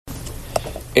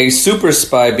A super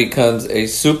spy becomes a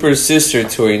super sister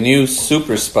to a new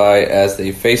super spy as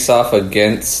they face off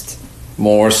against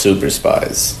more super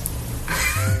spies.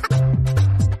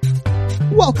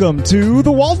 Welcome to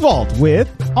the Walt Vault with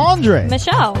Andre,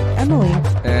 Michelle, Emily,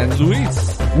 And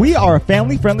Luis. We are a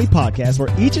family-friendly podcast where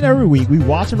each and every week we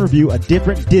watch and review a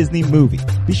different Disney movie.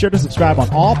 Be sure to subscribe on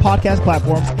all podcast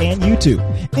platforms and YouTube.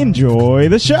 Enjoy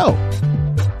the show.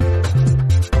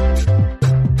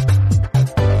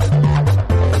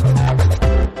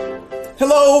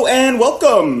 Hello and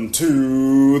welcome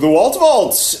to the Walt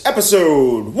Vault,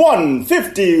 episode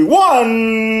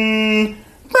 151.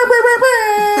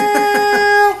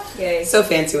 Yay. So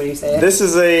fancy when you say it. This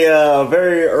is a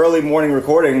very early morning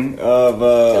recording of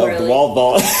the Walt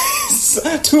Vault.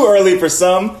 Too early for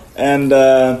some, and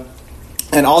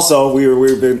also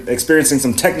we've been experiencing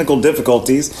some technical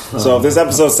difficulties. So if this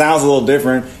episode sounds a little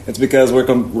different, it's because we're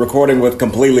recording with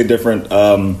completely different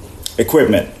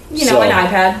equipment. an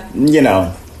iPad. You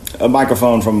know, a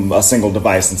microphone from a single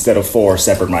device instead of 4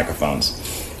 separate microphones.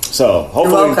 So hopefully,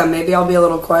 you're welcome. Maybe I'll be a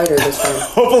little quieter this time.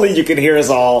 Hopefully you can hear us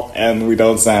all and we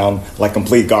don't sound like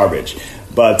complete garbage.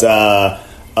 But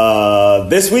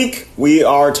this week we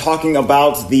are talking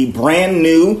about the brand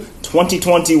new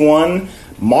 2021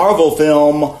 Marvel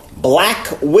film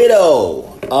Black Widow.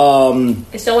 I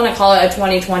still want to call it a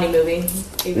 2020 movie.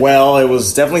 Well, it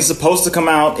was definitely supposed to come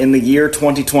out in the year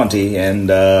 2020, and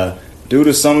due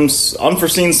to some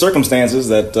unforeseen circumstances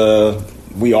that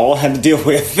we all had to deal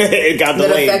with, it got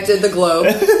delayed. That affected the globe.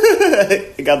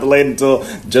 It got delayed until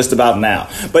just about now.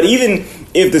 But even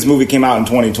if this movie came out in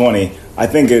 2020, I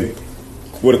think it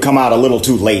would have come out a little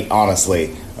too late,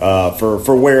 honestly,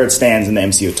 for where it stands in the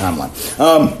MCU timeline.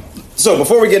 So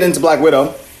before we get into Black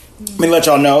Widow, let me let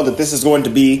y'all know that this is going to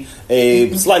be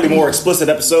a slightly more explicit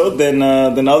episode than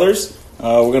others.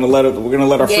 We're gonna let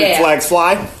our freak flags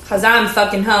fly. Cause I'm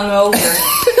fucking hungover.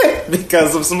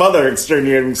 Because of some other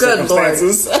extraordinary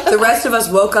circumstances. Lord. The rest of us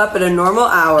woke up at a normal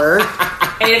hour.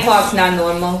 8 o'clock's not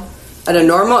normal. At a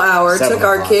normal hour, took our 7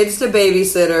 o'clock. kids to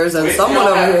babysitters, and someone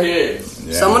over here.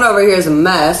 Yeah. Someone over here is a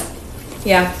mess.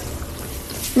 Yeah.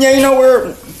 Yeah, you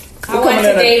know I went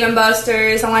to Dave and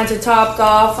Buster's. I went to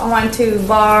Topgolf. I went to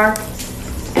bar,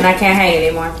 and I can't hang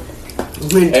anymore.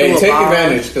 Hey, take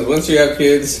advantage, because once you have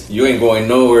kids, you ain't going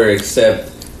nowhere except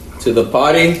to the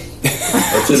potty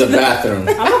or to the bathroom.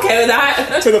 I'm okay with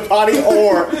that. To the potty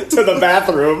or to the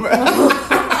bathroom.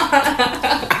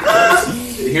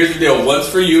 Here's the deal. One's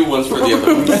for you, one's for the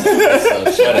other one.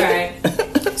 So shut up. Alright.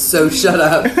 So shut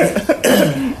up.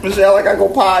 Michelle, I gotta go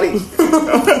potty.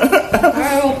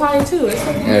 Alright, we'll potty too. It's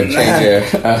okay.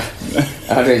 Yeah, change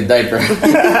Andre's diaper.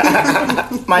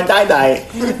 My dye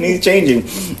needs changing.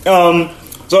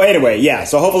 So anyway, yeah.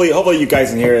 So hopefully you guys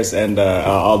can hear us, and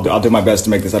I'll do my best to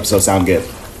make this episode sound good.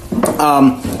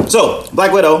 So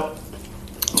Black Widow,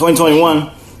 2021,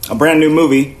 a brand new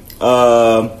movie,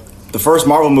 the first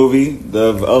Marvel movie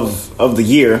of the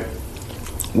year.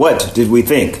 What did we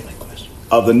think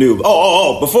of the new?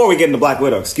 Oh! Before we get into Black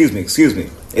Widow, excuse me.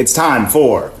 It's time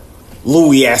for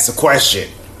Louis Asks a Question.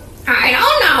 I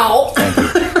don't know.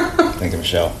 Thank you,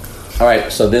 Michelle. All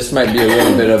right, so this might be a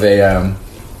little bit of a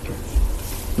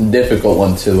difficult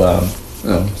one to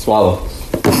swallow.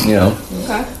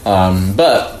 Okay.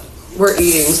 But We're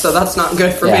eating, so that's not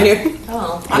good for me.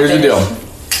 Oh. here's the deal.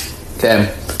 Okay.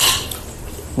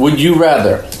 Would you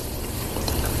rather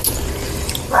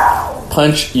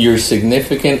punch your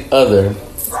significant other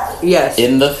Yes.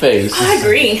 in the face I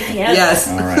agree. Yes.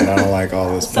 All right, I don't like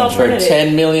all this. So for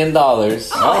 $10 million, Oh,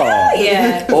 hell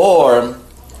yeah. or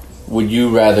would you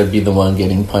rather be the one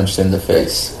getting punched in the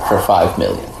face for $5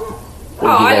 million?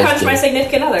 I punched my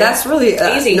significant other. That's really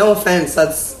easy. No offense,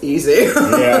 that's easy.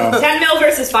 Yeah. 10 mil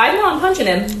versus 5 mil. I'm punching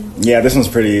him. Yeah, this one's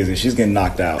pretty easy. She's getting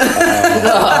knocked out.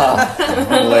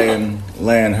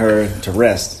 Laying her to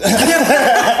rest.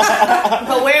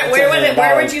 But where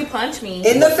would you punch me?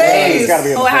 In the face. It's gotta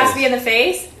be in the It has to face. be in the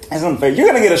face? It's in the face. You're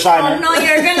gonna get a shiner. Oh no,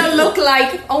 you're gonna look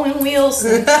like Owen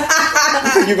Wilson.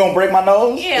 You gonna break my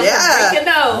nose? Yeah, Yeah. we'll break a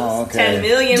nose. Oh, okay. 10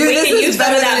 million. Dude, We this can is use some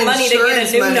of better that than money to get a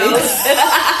insurance new money. nose.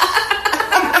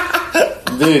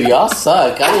 Dude, y'all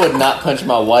suck. I would not punch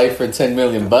my wife for $10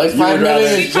 million. $5 million rather-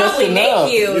 is She'd just probably enough.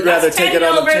 make you. You'd rather That's take 10 it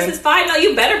on mil the chin? versus 5 mil.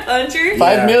 You better punch her.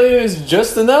 $5 million is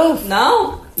just enough.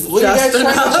 No. What are you guys trying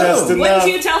to do? Just enough. Wouldn't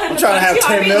you tell him I'm to trying to punch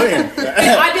have you? 10 million.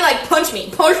 I'd be like, punch me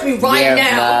right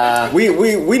now. Nah.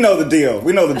 We know the deal.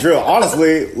 We know the drill.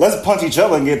 Honestly, let's punch each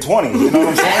other and get 20. You know what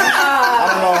I'm saying?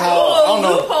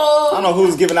 I don't know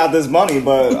who's giving out this money,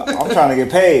 but I'm trying to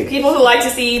get paid. People who like to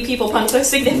see people punch their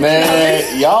significant others.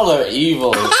 Man, y'all are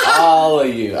evil. All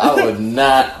of you. I would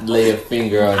not lay a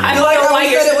finger on I you. don't know why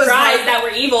you you're said it was surprised like- that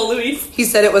we're evil. evil, Luis. He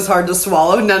said it was hard to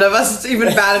swallow. None of us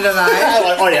even batted an eye.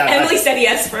 Like, oh yeah. Emily said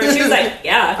yes first. She was like,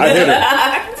 yeah. I did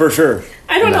it. For sure.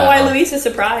 I don't know No. why Luis is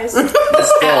surprised at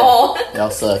all. Y'all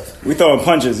suck. We throwing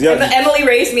punches. Yeah. Emily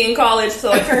raised me in college,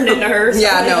 so I turned into her. So.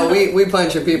 Yeah, no, we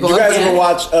punch your people. Did you guys ever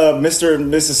watch Mr.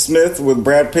 and Mrs. Smith with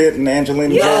Brad Pitt and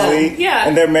Angelina Jolie? Yeah.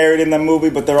 And they're married in that movie,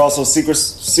 but they're also secret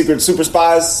super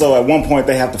spies. So at one point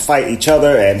they have to fight each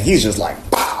other, and he's just like,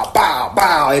 bow, bow,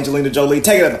 bow. Angelina Jolie,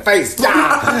 take it in the face.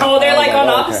 Oh, they're like on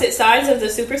okay. opposite sides of the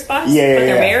super spies? Yeah, But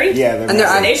they're married? Yeah, they're And they're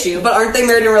That's an I- issue. But aren't they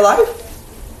married in real life?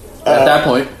 At that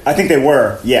point, I think they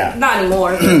were. Yeah. Not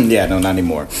anymore. Yeah, no, not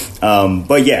anymore.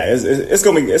 But yeah, it's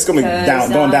gonna be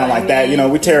going down like that. You know,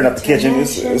 we're tearing up the kitchen.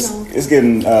 It's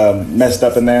getting messed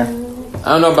up in there. I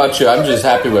don't know about you. I'm just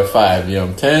happy with 5. You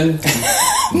know, 10,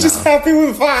 I'm just happy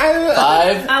with 5. 5, I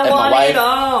and my want wife. it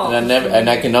all. And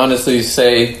I can honestly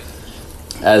say,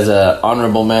 as an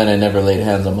honorable man, I never laid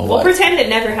hands on my We'll wife. pretend it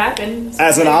never happened.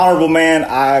 As an honorable man,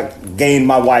 I gained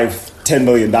my wife $10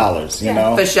 million. You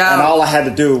know, For sure. and all I had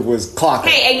to do was clock it.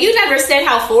 Hey, and you never said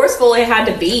how forceful it had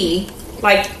to be.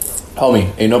 Like,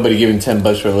 Homie, ain't nobody giving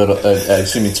 $10 for a little.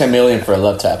 $10 million for a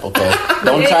love tap. Okay,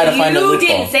 don't try to find a you loophole.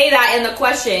 didn't say that in the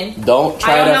question. Don't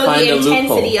try I to don't know find the a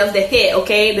intensity loophole. of the hit,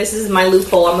 okay? This is my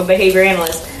loophole. I'm a behavior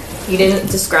analyst. You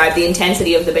didn't describe the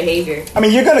intensity of the behavior. I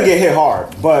mean, you're gonna get hit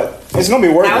hard, but it's gonna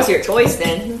be worth That was it. your choice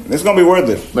then. It's gonna be worth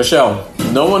it. Michelle,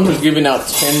 no one who's giving out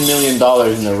 $10 million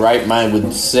in their right mind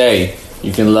would say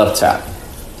you can love tap.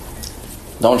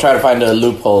 Don't try to find a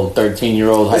loophole,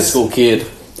 13-year-old high school kid.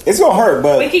 It's gonna hurt,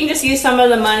 We but can just use some of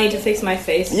the money to fix my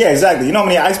face. yeah, exactly. You know how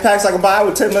many ice packs I can buy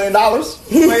with $10 million?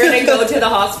 We're gonna go to the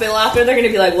hospital after. They're gonna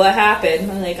be like, "What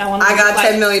happened?" I'm like, "I want." I got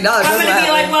 $10 million. I'm That's gonna what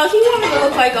be like, happened. "Well, he wanted to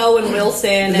look like Owen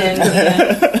Wilson,"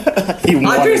 and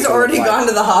Andre's already gone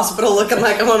to the hospital looking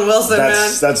like Owen Wilson,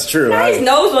 That's true. his Right?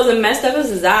 nose wasn't messed up as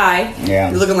his eye. man. Yeah.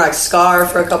 You're looking like Scar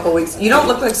for a couple weeks. You don't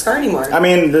look like Scar anymore. I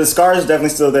mean, the scar is definitely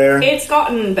still there, It's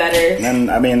gotten better. and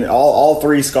I mean, all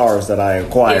 3 scars that I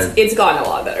acquired. It's gotten a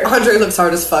lot better. Andre looks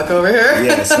hard as fuck over here.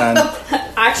 Yes, man.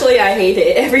 Actually, I hate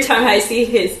it every time I see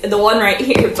the one right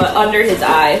here, but under his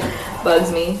eye,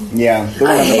 bugs me. Yeah, the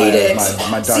one I under hate it.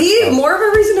 My dark See, spot. more of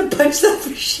a reason to punch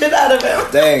the shit out of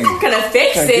him. Dang. Gonna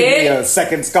fix Give me it. a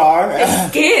second scar.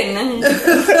 Skin.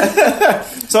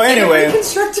 So anyway,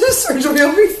 Reconstructive surgery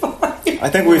will be fine. I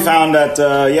think we found that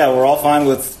we're all fine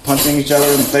with punching each other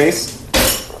in the face,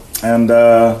 and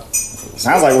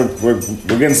sounds like we're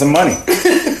getting some money,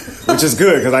 which is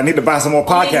good because I need to buy some more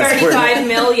podcast equipment. 35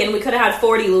 million. We could have had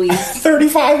 40, Luis.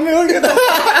 35 million.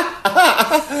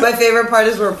 My favorite part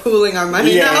is we're pooling our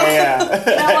money now. You know what?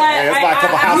 Let's buy a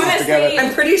couple houses honestly, together.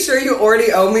 I'm pretty sure you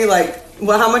already owe me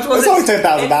how much was It's it?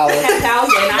 only $10,000.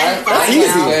 10,000. That's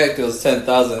easy. It was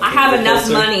 10,000. I have enough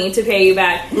money to pay you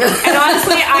back. And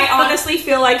honestly, I honestly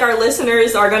feel like our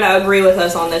listeners are going to agree with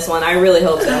us on this one. I really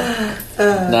hope so.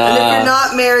 And if you're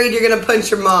not married, you're gonna punch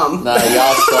your mom. Nah,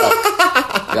 y'all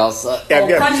suck. Y'all suck. Yeah, Oh,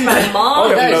 yeah. punch my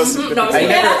mom. Okay, no, No,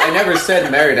 I never said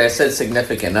married. I said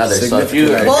significant other. So if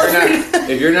Significant you're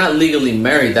if you're not legally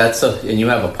married, and you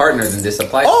have a partner, then this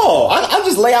applies. Oh, I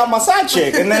just lay out my side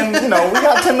chick, and then we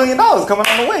got $10 million coming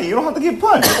on the way. You don't have to get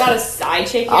punched. You got a side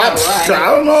chick? Yeah, I right.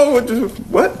 don't know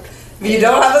what. If you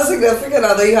don't have a significant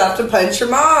other, you have to punch your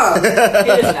mom. He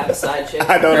doesn't have a side chick.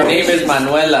 I don't Her know. name is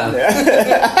Manuela.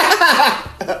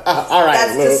 All right,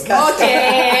 That's Luke. disgusting.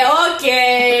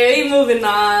 Okay, moving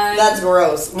on. That's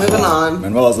gross. Moving on.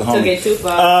 Manuela's the Took homie. it too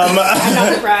far. I'm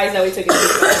not surprised that we took it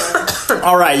too far.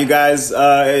 All right, you guys.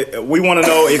 We want to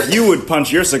know if you would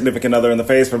punch your significant other in the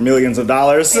face for millions of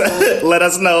dollars. Let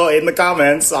us know in the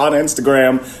comments on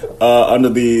Instagram under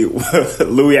the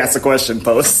Louis Asked a Question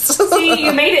post. See,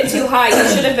 you made it too high. You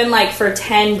should have been like for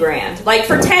 10 grand. Like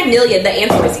for 10 million, the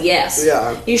answer is yes.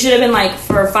 Yeah. You should have been like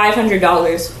for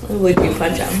 $500. Would you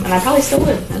punch him? And I probably still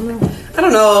would. I don't know. I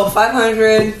don't know,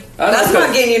 500. That's know.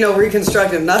 not getting you no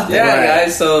reconstructive nothing. Yeah, Right.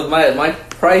 guys. So my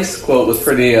price quote was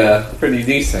pretty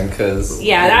decent because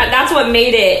Yeah, that's what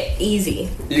made it easy.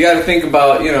 you got to think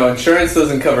about insurance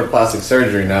doesn't cover plastic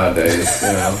surgery nowadays.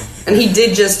 And he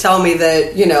did just tell me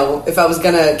that, if I was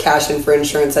gonna cash in for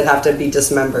insurance, I'd have to be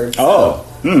dismembered. Oh,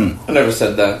 I never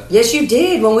said that. Yes, you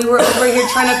did when we were over here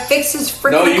trying to fix his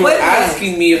freaking No, you were equipment.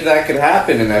 asking me if that could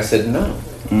happen, and I said no.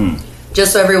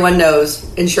 Just so everyone knows,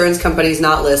 insurance company's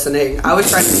not listening. I was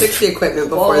trying to fix the equipment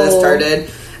before this Whoa. started,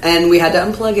 and we had to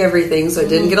unplug everything so it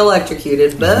didn't get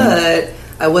electrocuted. But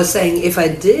I was saying, if I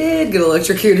did get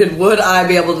electrocuted, would I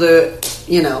be able to,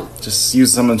 just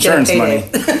use some get a insurance money.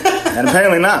 payday? And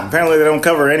apparently not. Apparently they don't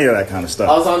cover any of that kind of stuff.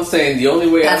 I was on saying the only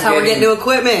way That's how we're getting new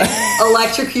equipment.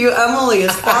 Electrocute Emily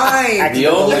is fine. The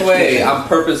only way I'm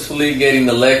purposefully getting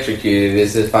electrocuted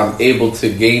is if I'm able to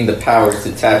gain the powers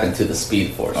to tap into the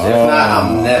Speed Force. If not,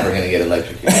 I'm never going to get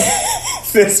electrocuted.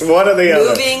 This one or the other.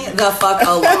 Moving the fuck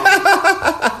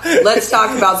along. Let's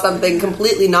talk about something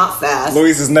completely not fast.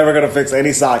 Luis is never going to fix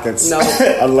any sockets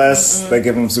unless they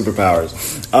give him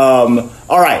superpowers.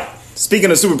 All right.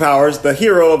 Speaking of superpowers, the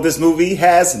hero of this movie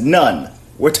has none.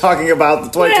 We're talking about the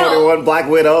 2021 Black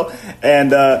Widow,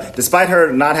 and despite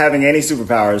her not having any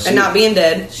superpowers... And not being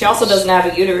dead. She also doesn't have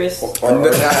a uterus. Or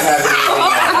not having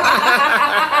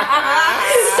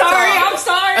I'm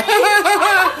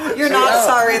sorry. You're not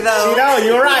sorry, though. No,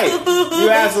 you're right. You're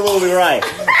absolutely right. I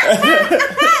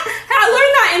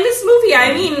learned that in this movie.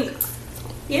 I mean,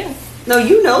 yeah. No,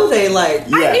 you know they like...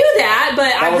 Yeah. I knew that,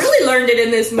 but I really learned it in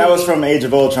this movie. That was from Age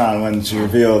of Ultron when she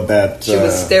revealed that... She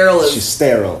was sterile. She's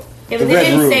sterile. Yeah, but they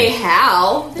didn't say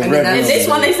how. In this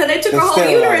one, they said they took her whole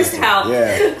uterus out.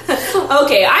 Yeah.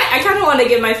 Okay, I kind of want to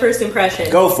give my first impression.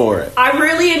 Go for it. I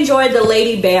really enjoyed the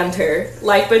lady banter.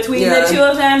 Like, between the two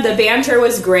of them, the banter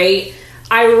was great.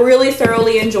 I really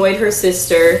thoroughly enjoyed her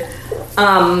sister.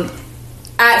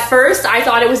 At first, I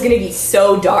thought it was going to be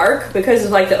so dark because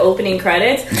of, like, the opening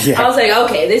credits. Yeah. I was like,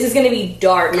 okay, this is going to be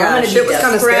dark. Yeah, I'm going to shit be was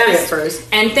kind of scary at first.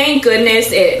 And thank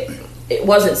goodness it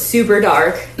wasn't super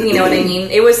dark. You know what I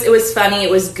mean? It was funny. It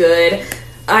was good.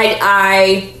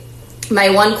 My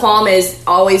one qualm is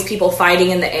always people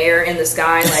fighting in the air, in the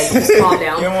sky. Like, just calm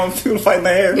down. You don't want people to fight in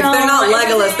the air? If they're not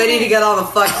Legolas, they need to get on the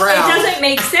fuck ground. It doesn't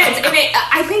make sense. And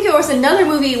I think there was another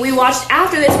movie we watched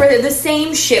after this where the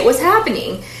same shit was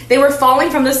happening. They were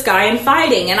falling from the sky and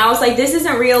fighting. And I was like, this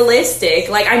isn't realistic.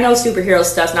 Like, I know superhero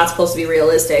stuff's not supposed to be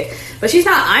realistic. But she's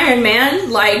not Iron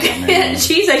Man. Like,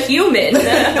 she's a human.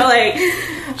 Like...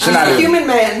 She's not a human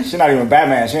man. She's not even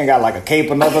Batman. She ain't got like a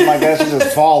cape or nothing like that. She's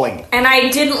just falling. And I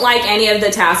didn't like any of the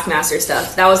Taskmaster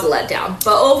stuff. That was a letdown.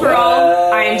 But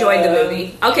overall, I enjoyed the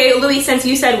movie. Okay, Louis, since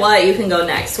you said what, you can go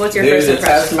next. What's your first impression? The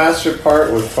Taskmaster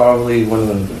part was probably one of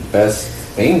the best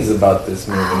things about this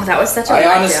movie. Oh, that was such a I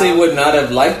letdown. honestly would not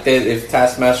have liked it if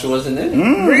Taskmaster wasn't in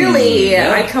it. Really?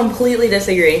 Yeah. I completely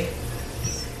disagree.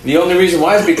 The only reason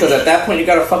why is because at that point you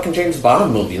got a fucking James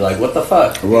Bond movie. Like, what the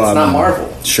fuck? Well, it's not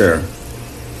Marvel. Sure.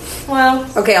 Well,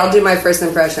 okay, I'll do my first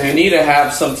impression. You need to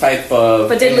have some type of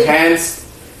enhanced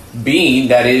being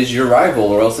that is your rival,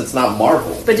 or else it's not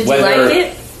Marvel. But did you like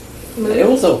it? It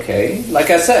was okay. Like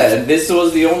I said, this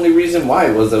was the only reason why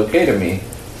it was okay to me.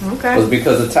 Okay. Was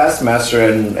because of Taskmaster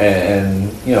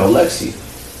and you know, Lexi.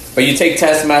 But you take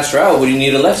Taskmaster out, what do you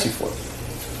need Alexi for?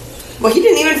 Well, he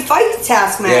didn't even fight the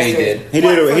Taskmaster. Yeah, he did. He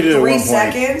did it at 3 one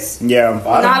seconds? point. Yeah.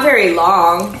 Not very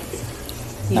long.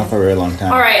 Not for a very long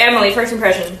time. All right, Emily, first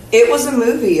impression. It was a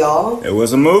movie, y'all. It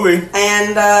was a movie.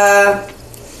 And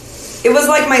it was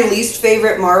like my least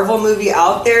favorite Marvel movie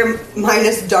out there,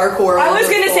 minus Dark World. I was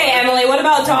going to say, Emily, what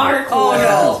about Dark World?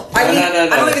 Oh, no. I mean,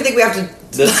 I don't even think we have to...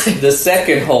 The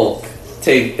second Hulk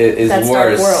is that's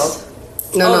worse. Dark World.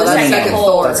 No, that's second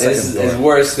Thor. It's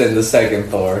worse than the second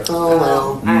Thor. Oh,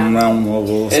 well. And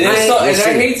I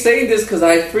hate saying this because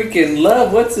I freaking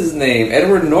love, what's his name?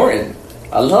 Edward Norton.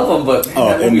 I love him, but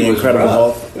in The Incredible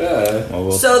Hulk. Yeah.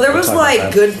 Well, so there was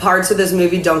like good parts of this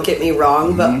movie. Don't get me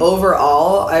wrong, but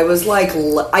overall, I was like,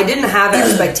 I didn't have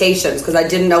expectations because I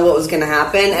didn't know what was going to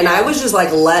happen, and I was just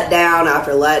like let down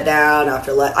after let down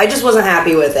after let. I just wasn't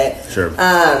happy with it. Sure.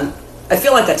 I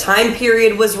feel like the time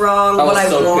period was wrong. What I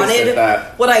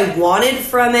wanted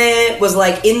from it was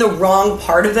like in the wrong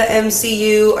part of the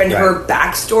MCU and her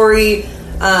backstory.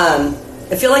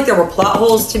 I feel like there were plot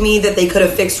holes to me that they could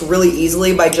have fixed really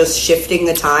easily by just shifting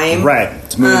the time. Right.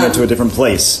 To move it to a different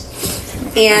place.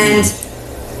 And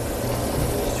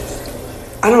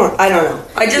I don't know.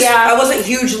 I wasn't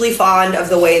hugely fond of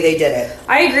the way they did it.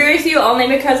 I agree with you only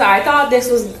because I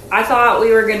thought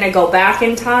we were going to go back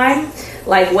in time.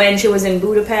 Like when she was in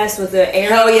Budapest with the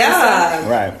arrow. Oh, yeah.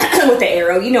 Right. With the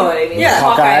arrow, you know what I mean. Yeah.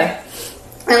 Hawkeye.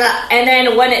 And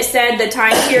then when it said the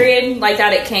time period, like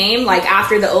that it came, like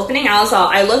after the opening,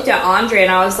 I looked at Andre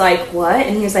and I was like, what?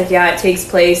 And he was like, yeah, it takes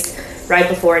place right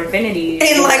before Infinity.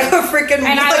 In like a freaking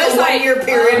and I was like, 1 year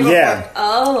period. Yeah.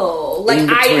 Oh. Like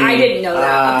I didn't know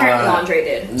that. Apparently Andre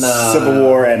did. No. Civil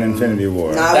War and Infinity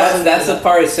War. That's the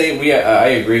part I say I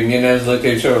agree. Me and I was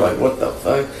looking at each other like, what the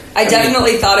fuck? I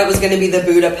definitely thought it was going to be the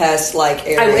Budapest like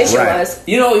area. I wish it was.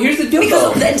 You know, here's the deal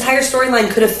because the entire storyline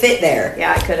could have fit there.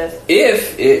 Yeah, it could have.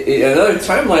 If another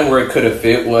timeline where it could have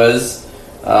fit was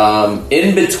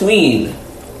in between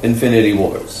Infinity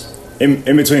Wars.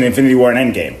 in between Infinity War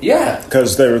and Endgame. Yeah.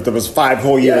 Because there was 5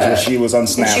 whole years where she was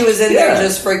unsnapped. She was in there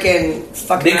just freaking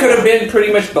fucking They could have been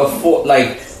pretty much before,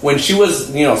 like, when she was,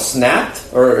 snapped,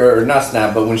 or not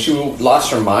snapped, but when she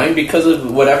lost her mind because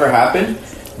of whatever happened,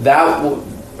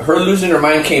 her losing her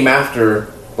mind came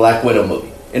after Black Widow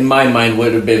movie. In my mind,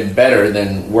 would have been better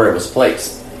than where it was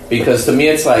placed. Because to me,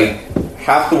 it's like,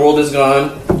 half the world is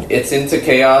gone, it's into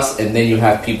chaos, and then you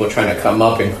have people trying to come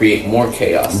up and create more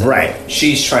chaos. Right.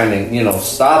 She's trying to,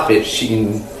 stop it.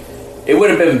 It would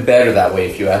have been better that way,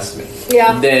 if you ask me.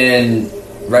 Yeah. Then,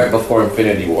 right before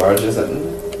Infinity War, I was just like...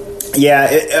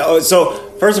 Yeah, so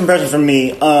first impression from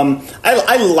me,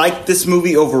 I like this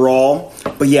movie overall,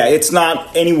 but yeah, it's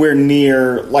not anywhere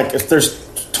near, like, if there's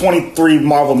 23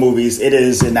 Marvel movies, it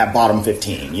is in that bottom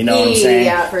 15, you know what I'm saying?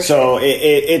 Yeah, for so sure.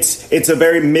 It's a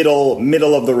very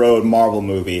middle of the road Marvel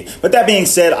movie. But that being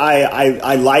said,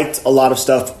 I liked a lot of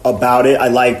stuff about it. I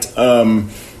liked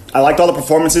all the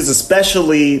performances,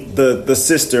 especially the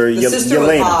sister, The sister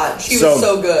Yelena. was hot. She was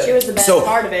so good. She was the best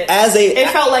part of it. It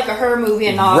felt like a her movie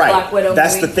and not a Black Widow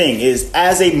That's movie. the thing, is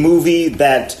as a movie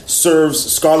that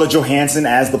serves Scarlett Johansson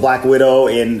as the Black Widow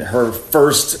in her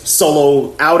first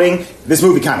solo outing, this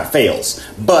movie kind of fails.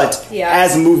 But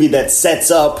as a movie that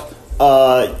sets up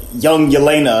young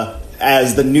Yelena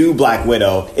as the new Black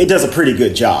Widow, it does a pretty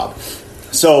good job.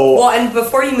 So, well, and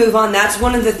before you move on, that's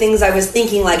one of the things I was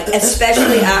thinking, like,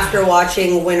 especially after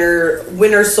watching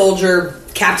Winter Soldier,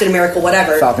 Captain America,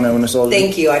 whatever. Falcon and Winter Soldier.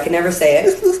 Thank you. I can never say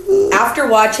it. After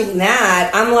watching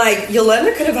that, I'm like,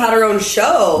 Yelena could have had her own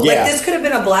show. Yeah. Like, this could have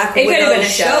been a Black Widow It could have been a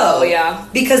show, yeah.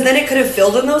 Because then it could have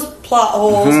filled in those plot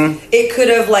holes. Mm-hmm. It could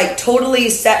have, like, totally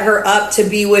set her up to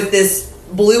be with this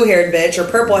blue-haired bitch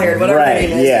or purple-haired, whatever her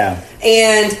name is. Yeah.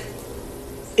 And...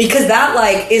 because that,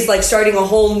 like, is, like, starting a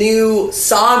whole new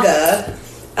saga.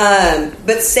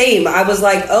 But same, I was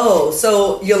like, oh,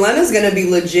 so Yelena's going to be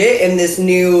legit in this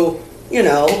new,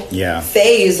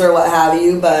 phase or what have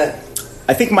you, but...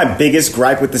 I think my biggest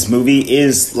gripe with this movie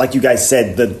is, like you guys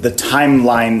said, the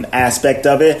timeline aspect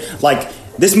of it. Like,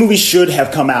 this movie should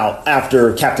have come out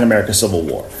after Captain America: Civil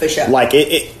War. For sure. Like,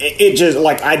 it just,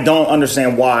 like, I don't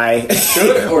understand why.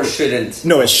 Should or shouldn't?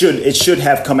 No, it should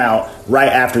have come out right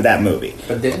after that movie.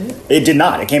 But didn't it? It did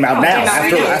not. It came out now,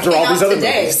 after all these other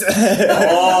movies.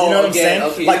 Oh, you know what I'm saying?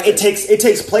 Okay, like, it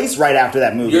takes place right after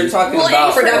that movie. You're talking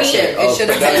about production. It should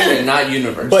have production, not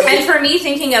universe. But and for me,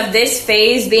 thinking of this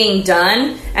phase being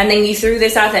done, and then you threw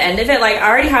this at the end of it, like, I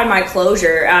already had my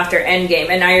closure after Endgame,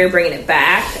 and now you're bringing it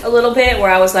back a little bit,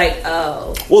 where I was like,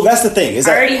 oh. Well, that's the thing. Is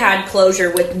I already had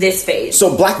closure with this phase.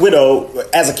 So Black Widow,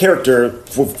 as a character,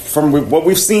 from what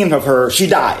we've seen of her, she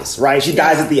dies, right? She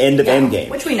dies at the end of Endgame.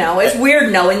 Which we know. It's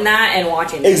weird knowing that and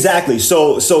watching this. Exactly.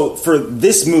 So for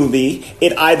this movie,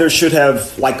 it either should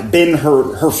have, like, been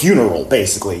her funeral,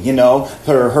 basically,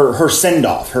 her send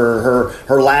off,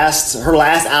 her last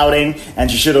outing,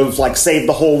 and she should have, like, saved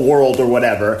the whole world or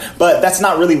whatever. But that's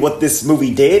not really what this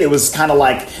movie did. It was kind of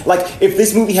like if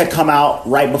this movie had come out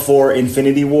right before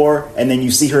Infinity War, and then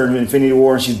you see her in Infinity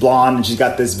War and she's blonde and she's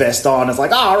got this vest on, it's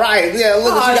like, all right, yeah,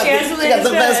 look, she got the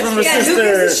vest from her sister. Who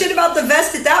gives a shit about the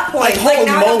vest at that point? Like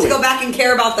now I have to go back and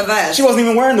care about the vest. She wasn't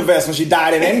even wearing the vest when she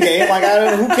died in Endgame.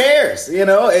 Like, who cares?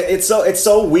 It's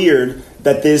so weird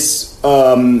that this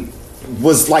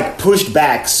was, like, pushed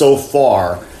back so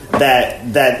far that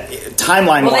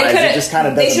timeline wise, it just kind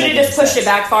of doesn't. They should have just pushed it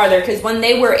back farther, because when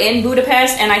they were in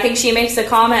Budapest, and I think she makes the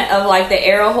comment of, like, the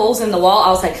arrow holes in the wall, I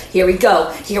was like, here we go,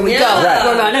 right. We're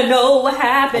gonna know what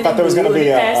happened. I thought there was gonna be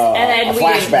and then we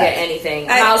flashback. didn't get anything.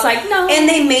 And I was like, no. And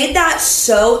they made that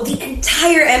the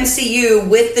entire MCU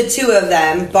with the two of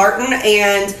them, Barton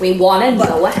and we want to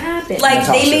know what happened. Like,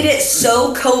 they made it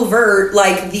so covert,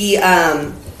 like the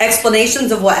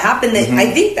explanations of what happened, that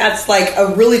I think that's, like,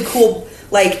 a really cool,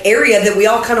 like, area that we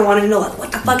all kind of wanted to know, like,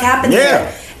 what the fuck happened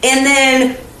there? And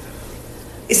then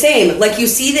same, like, you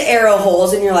see the arrow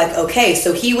holes and you're like, okay,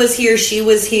 so he was here, she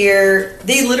was here.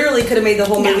 They literally could have made the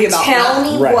whole movie about tell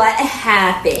me what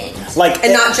happened. Like,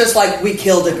 and not just like, we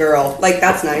killed a girl. Like,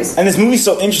 that's nice. And this movie's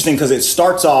so interesting because it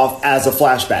starts off as a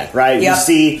flashback, right? Yep. You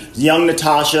see young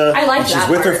Natasha, I like and she's that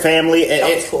with part. her family,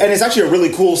 Cool. and it's actually a really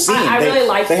cool scene. I really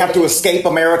like They have to escape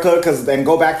America and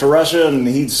go back to Russia, and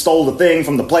he stole the thing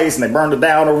from the place, and they burned it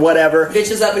down or whatever.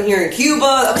 Bitches up in here in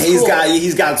Cuba. That's He's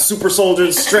cool. got super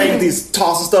soldier strength. He's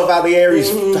tossing tossing stuff out of the air. He's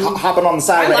hopping on the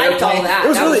side of the airplane. All that.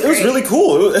 It was really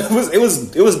cool.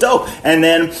 It was dope. And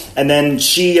then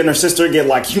she and her sister get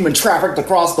like human trafficked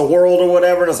across the world or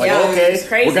whatever. And it's like,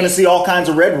 okay, we're gonna see all kinds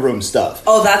of Red Room stuff.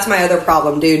 Oh, that's my other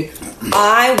problem, dude.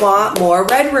 I want more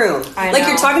Red Room. Like,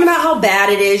 you're talking about how bad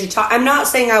it is. I'm not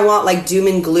saying I want like doom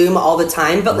and gloom all the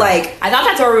time, but like, I thought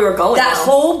that's where we were going. That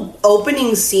whole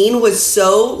opening scene was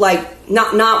so like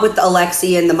not with the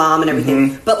Alexi and the mom and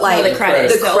everything, but like the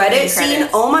credit scene.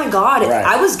 Oh my god,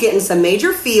 I was getting some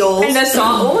major feels. And the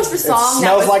song, what was the song? Smells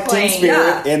that was like playing? Teen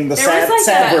Spirit in the there was like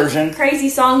sad a version. Crazy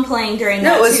song playing during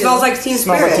that. No, it too. smells like Teen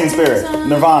Spirit. Smells like Teen Spirit.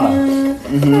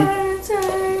 Nirvana.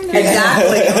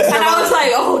 Exactly. And I was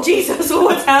like, oh Jesus,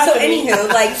 what's happening? So anywho,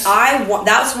 like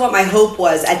that's what my hope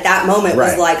was at that moment,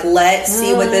 was like, let's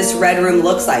see what this Red Room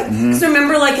looks like. Because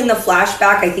remember, like in the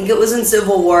flashback, I think it was in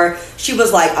Civil War, she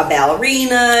was like a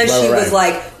ballerina. She was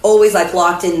like always like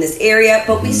locked in this area.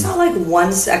 But we saw like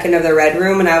 1 second of the Red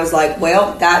Room, and I was like,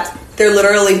 well, they're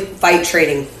literally fight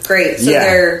training. Great. So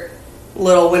they're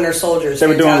little winter soldiers. They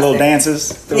were doing little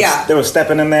dances. They were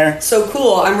stepping in there. So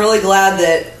cool. I'm really glad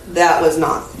that was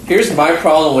not. Here's my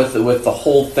problem with the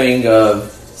whole thing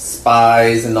of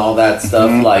spies and all that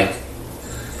stuff. Like,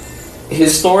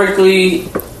 historically,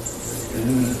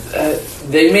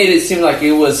 they made it seem like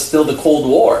it was still the Cold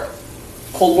War.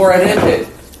 Cold War had ended.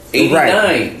 89.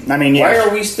 Right. I mean, why are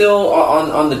we still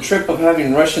on the trip of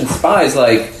having Russian spies?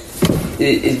 Like,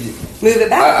 move it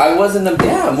back. I wasn't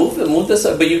move this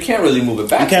up, but you can't really move it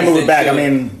back. You can't move it back. I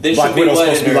mean, Black Widow's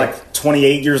supposed to be like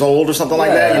 28 years old or something like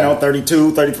that,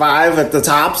 32, 35 at the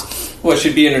tops. Well,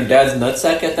 she'd be in her dad's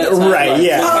nutsack at that time. Right, like,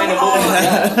 yeah.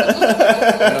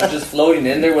 Kind of just floating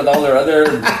in there with all their other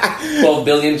 12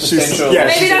 billion potential.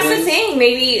 Maybe that's the thing.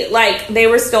 Maybe, like, they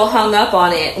were still hung up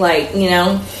on it, like,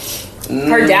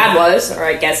 her dad was, or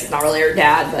I guess it's not really her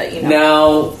dad, but,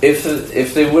 Now,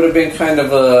 if they would have been kind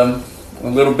of a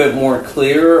little bit more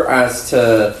clear as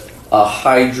to a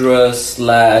Hydra /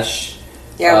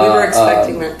 we were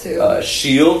expecting that too.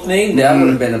 Shield thing, that would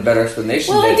have been a better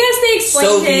explanation. Well, I guess they explained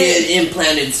Soviet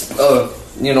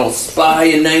implanted, spy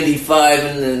in '95,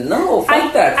 and then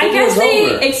fuck that. I guess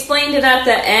they explained it at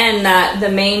the end that the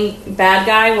main bad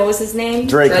guy, what was his name?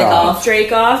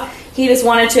 Dreykov. He just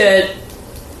wanted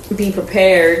to be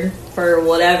prepared for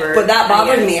whatever. But that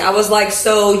bothered me. I was like,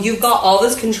 so you've got all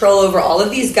this control over all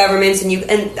of these governments,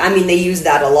 and I mean, they use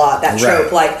that a lot, that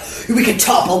trope, like, we could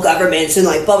topple governments and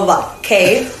like blah blah blah.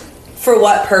 Okay, for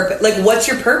what purpose? Like, what's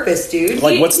your purpose, dude?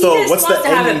 Like, what's to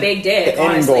have a big dick,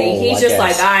 honestly. He's just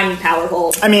like, I'm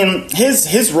powerful. I mean,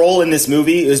 his role in this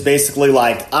movie is basically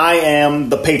like, I am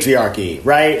the patriarchy,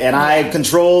 right? And I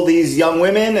control these young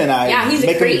women, and I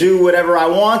make them do whatever I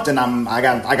want, and I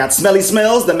got smelly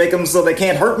smells that make them so they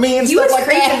can't hurt me and stuff like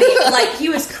that. Like, he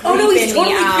was creeping oh no, he's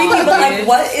totally creepy. But like,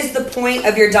 what is the point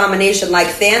of your domination? Like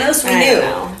Thanos, we knew.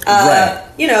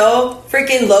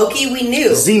 Freaking Loki, we knew.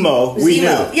 Zemo, we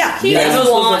knew. Yeah. He just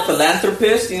was a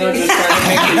philanthropist, just trying to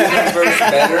make the universe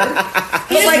better.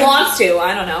 He just wants to,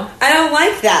 I don't know. I don't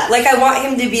like that. Like, I want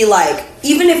him to be like,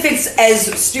 even if it's as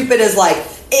stupid as like,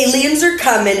 aliens are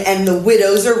coming and the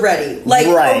widows are ready. Like,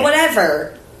 or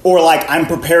whatever. Or like, I'm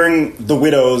preparing the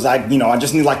widows. I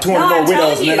just need like 200 more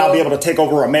widows, and then I'll be able to take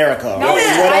over America. No,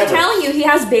 I'm telling you, he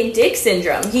has big dick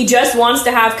syndrome. He just wants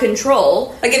to have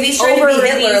control. Like, if he's trying to be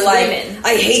Hitler, like,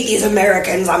 I hate these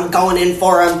Americans, I'm going in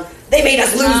for them. They made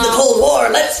us lose the Cold War.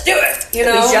 Let's do it.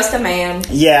 He's just a man.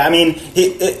 Yeah, I mean,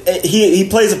 he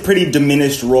plays a pretty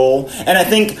diminished role, and I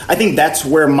think that's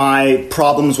where my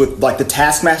problems with like the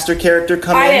Taskmaster character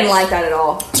come in. I didn't like that at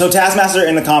all. So Taskmaster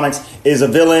in the comics is a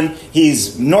villain.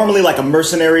 He's normally like a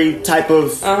mercenary type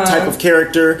of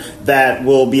character that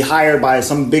will be hired by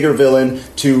some bigger villain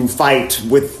to fight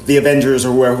with the Avengers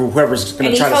or whoever's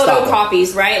going to try to stop him. And he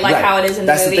photocopies, right? Like how it is in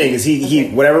the movie. That's the thing, is he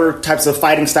whatever types of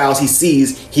fighting styles he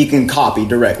sees, he can copy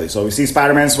directly. So if he sees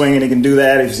Spider-Man swinging, he can do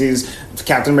that. If he sees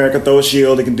Captain America throw a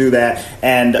shield, he can do that.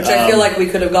 And which I feel like we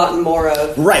could have gotten more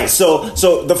of. Right. So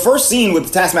the first scene with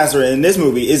the Taskmaster in this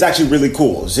movie is actually really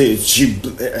cool. She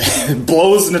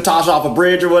blows Natasha off a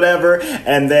bridge or whatever,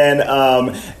 and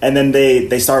then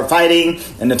they start fighting,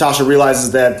 and Natasha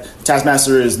realizes that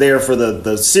Taskmaster is there for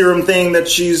the serum thing that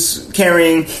she's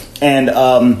carrying, and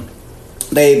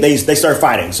They start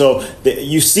fighting. So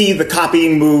you see the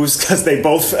copying moves because they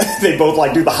both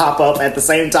like do the hop up at the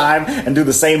same time and do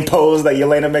the same pose that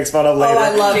Yelena makes fun of later. Oh,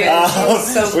 I love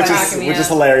it. Which is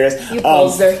hilarious. You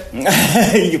poser.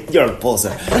 You're a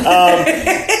poser.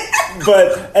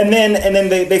 But and then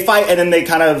they fight, and then they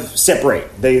kind of separate.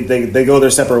 They go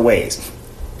their separate ways.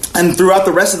 And throughout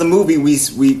the rest of the movie,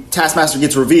 we Taskmaster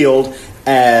gets revealed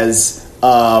as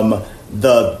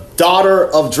the daughter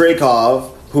of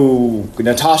Dreykov, who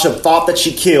Natasha thought that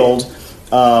she killed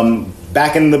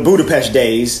back in the Budapest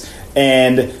days,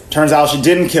 and turns out she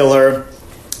didn't kill her,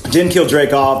 didn't kill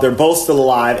Dreykov. They're both still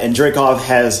alive, and Dreykov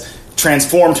has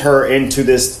transformed her into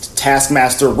this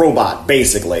Taskmaster robot,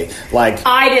 basically. Like,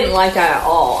 I didn't like that at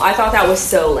all. I thought that was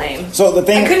so lame. So the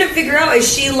thing I couldn't figure out, is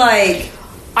she like...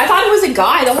 I thought it was a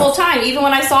guy the whole time. Even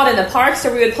when I saw it in the park,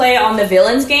 so we would play it on the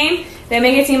villains game, they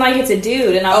make it seem like it's a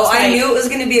dude. And I knew it was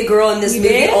going to be a girl in this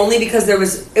movie only because it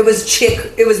was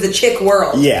the chick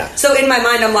world. Yeah. So in my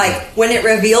mind, I'm like, when it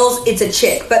reveals, it's a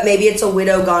chick, but maybe it's a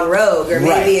widow gone rogue, or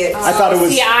maybe it's... I thought it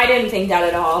was... See, I didn't think that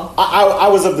at all. I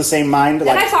was of the same mind.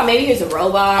 Then I thought maybe he was a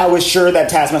robot. I was sure that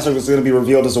Taskmaster was going to be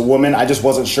revealed as a woman. I just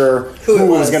wasn't sure who it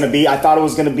was going to be. I thought it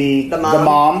was going to be the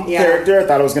mom character. I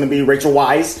thought it was going to be Rachel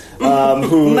Weisz,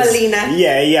 who Melina.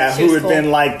 Who had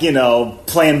been like,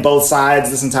 playing both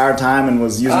sides this entire time and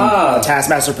was using a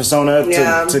Taskmaster persona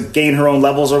to gain her own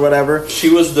levels or whatever. She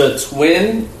was the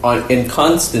twin in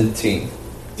Constantine.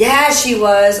 Yeah, she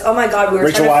was. Oh my god, we were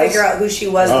Rachel trying Weisz? to figure out who she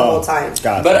was the whole time.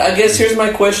 God. But I guess here's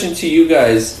my question to you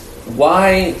guys.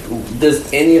 Why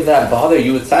does any of that bother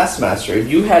you with Taskmaster? If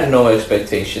you had no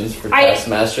expectations for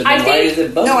Taskmaster, then why is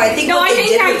it bugging? I think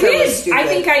I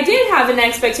think I did have an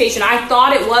expectation. I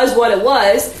thought it was what it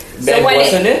was. Then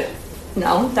wasn't it?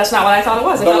 No, that's not what I thought it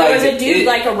was. I thought it was a dude,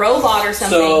 like a robot or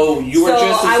something. So you were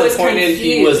just disappointed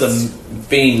he was a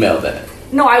female then?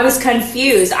 No, I was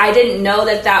confused. I didn't know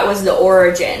that was the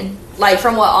origin. Like,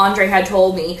 from what Andre had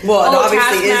told me. Well, it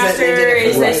obviously Taskmaster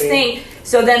is this thing.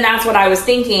 So then that's what I was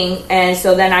thinking, and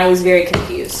so then I was very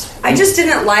confused. I just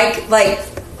didn't like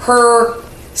her...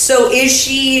 So is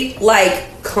she,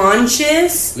 like,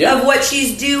 conscious of what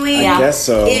she's doing? I guess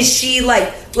so. Is she,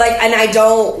 like, and I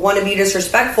don't want to be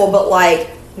disrespectful, but, like,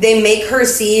 they make her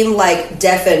seem, like,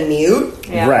 deaf and mute.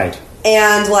 Yeah. Right.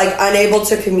 And, like, unable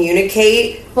to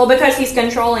communicate. Well, because he's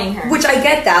controlling her. Which I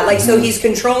get that. Like, so he's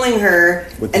controlling her,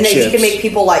 with and then he can make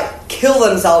people, like, kill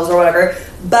themselves or whatever.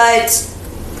 But...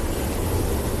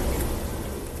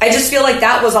 I just feel like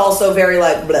that was also very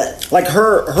like bleh. Like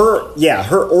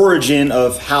her origin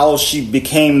of how she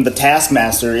became the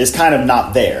Taskmaster is kind of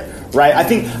not there, right? I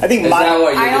think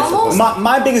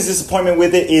my biggest disappointment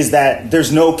with it is that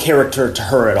there's no character to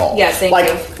her at all. Yes, thank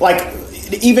you. Like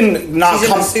even not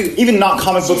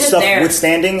comic book stuff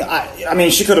withstanding, I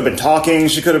mean, she could have been talking,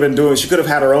 she could have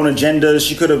had her own agendas,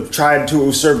 she could have tried to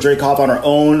usurp Dreykov on her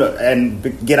own and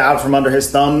get out from under his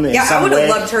thumb in some way. I would have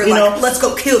loved her, let's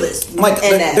go kill this. Like,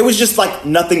 there was just like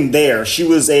nothing there. She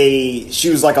was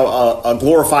like a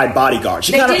glorified bodyguard.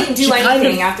 She didn't do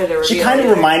anything after the reveal. She kind of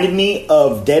reminded me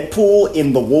of Deadpool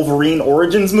in the Wolverine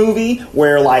Origins movie,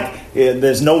 where like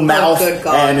there's no mouth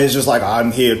and it's just like,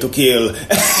 I'm here to kill.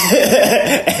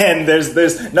 And there's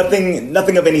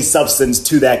nothing of any substance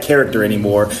to that character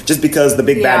anymore, just because the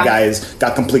big bad guys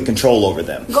got complete control over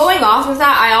them. Going off of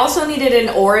that, I also needed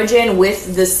an origin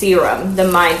with the serum, the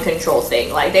mind control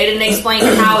thing. Like, they didn't explain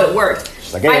how it worked.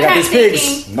 Like, hey, I got these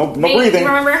pigs. No breathing.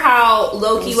 Remember how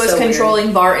Loki was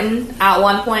controlling Barton at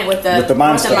one point with the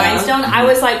Mind Stone? Mm-hmm. I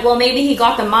was like, well, maybe he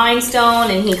got the Mind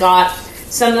Stone and he got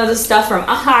some of the stuff from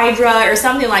a Hydra or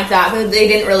something like that, but they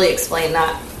didn't really explain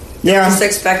that. Yeah, just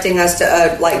expecting us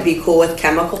to be cool with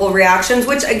chemical reactions,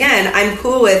 which again I'm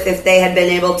cool with if they had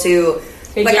been able to.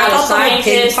 Like, I thought the whole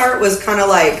pig part was kind of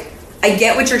like, I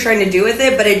get what you're trying to do with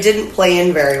it, but it didn't play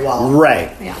in very well.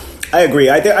 Right. Yeah, I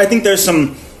agree. I think there's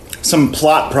some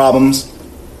plot problems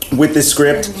with this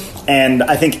script, and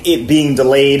I think it being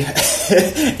delayed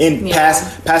in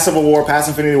past Civil War, past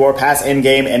Infinity War, past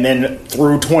Endgame, and then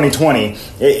through 2020,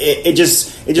 it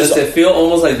just does it feel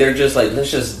almost like they're just like,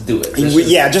 let's just do it.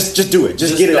 Just do it.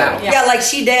 Just get it out. Yeah, like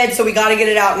she did, so we got to get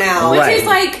it out now. Which is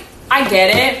like, I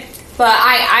get it, but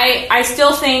I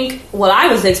still think what I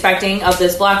was expecting of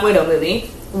this Black Widow movie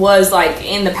was like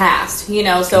in the past,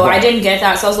 so I didn't get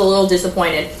that, so I was a little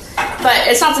disappointed. But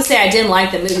it's not to say I didn't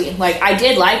like the movie. Like, I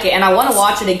did like it, and I want to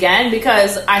watch it again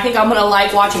because I think I'm going to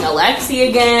like watching Alexei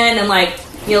again and, like,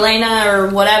 Yelena or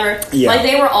whatever. Yeah. Like,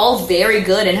 they were all very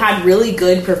good and had really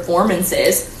good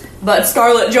performances. But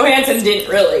Scarlett Johansson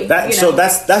didn't really. So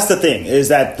that's the thing, is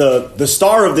that the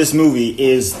star of this movie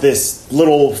is this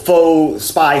little faux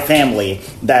spy family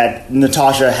that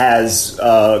Natasha has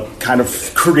kind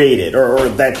of created, or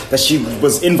that she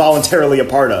was involuntarily a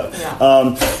part of.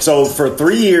 Yeah. So for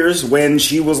 3 years, when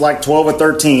she was like 12 or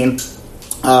 13,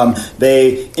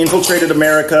 they infiltrated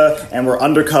America and were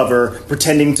undercover,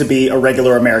 pretending to be a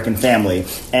regular American family,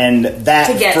 and that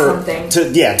to get something.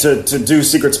 To do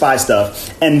secret spy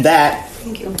stuff, and that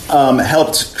Thank you.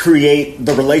 Helped create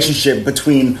the relationship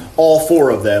between all four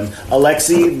of them.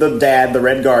 Alexei, the dad, the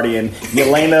Red Guardian,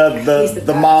 Yelena,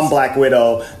 the mom Black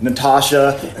Widow,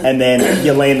 Natasha, and then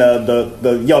Yelena,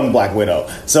 the young Black Widow.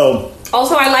 So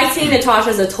also, I like seeing Natasha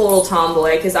as a total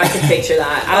tomboy because I could picture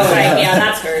that. I was like, yeah,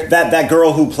 that's her. That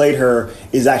girl who played her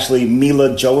is actually Mila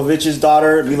Jovovich's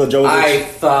daughter. Mila Jovovich. I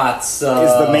thought so.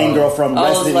 Is the main girl from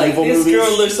Resident Evil movies. This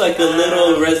girl looks like a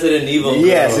little Resident Evil girl.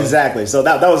 Yes, exactly. So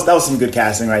that was some good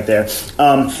casting right there.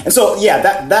 And so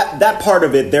yeah, that part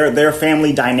of it, their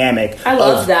family dynamic. I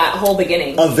love that whole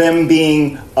beginning of them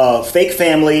being a fake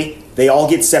family. They all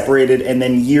get separated, and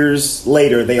then years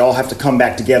later, they all have to come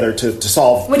back together to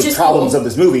solve the problems of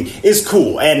this movie. Is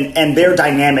cool, and their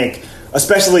dynamic,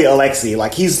 especially Alexei,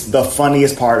 like he's the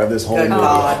funniest part of this whole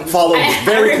movie. Followed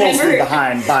very closely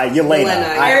behind by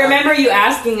Yelena. I remember you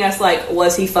asking us like,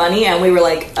 was he funny? And we were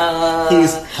like, he's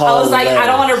hilarious. I was like, I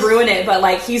don't want to ruin it, but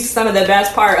like he's some of the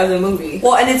best part of the movie.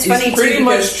 Well, and it's funny pretty too,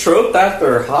 much troped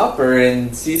after Hopper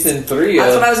in season 3.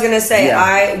 That's what I was gonna say.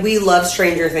 Yeah. We love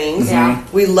Stranger Things. Mm-hmm. Yeah,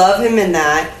 we love him in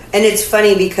that, and it's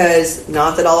funny because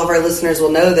not that all of our listeners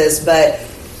will know this, but.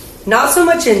 Not so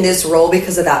much in this role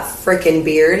because of that frickin'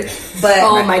 beard, but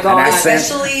oh my god,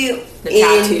 especially the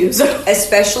tattoos.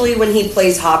 Especially when he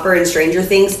plays Hopper in Stranger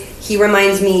Things, he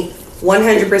reminds me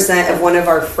 100% of one of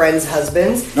our friends'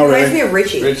 husbands. Oh, really? Reminds me of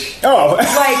Richie. Oh,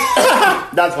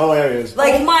 like that's hilarious.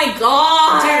 Like, oh my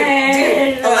god,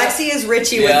 dude, Alexei is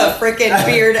Richie with a freaking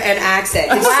beard and accent.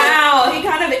 Wow, he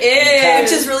kind of is,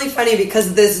 which is really funny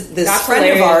because this friend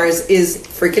of ours is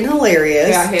freaking hilarious.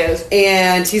 Yeah, he is,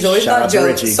 and he's always got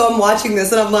jokes. So I'm watching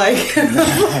this and I'm like,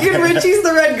 fucking Richie's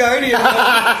the Red Guardian.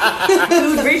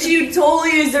 Dude, Richie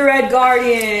totally is the Red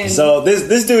Guardian. So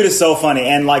this dude is so funny,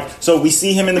 and like, so we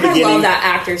see him in the beginning. I love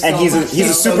that actor so and he's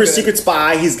a super secret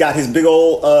spy. He's got his big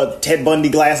old Ted Bundy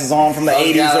glasses on from the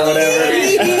 80s or whatever.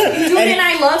 Dude, and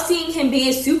I love seeing him be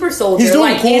a super soldier. He's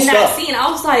doing like cool in stuff. That scene,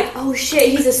 I was like, oh shit,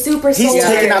 he's a super soldier. He's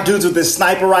taking out dudes with his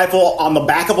sniper rifle on the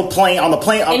back of a plane, on the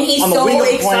plane, and he's on the so wing of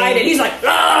the excited. plane. He's like, he's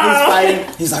fighting.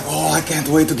 He's like, oh, I can't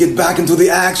wait to get back into the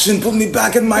action. Put me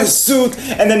back in my suit.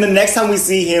 And then the next time we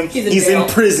see him, he's in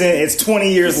prison. It's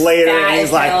 20 years later, and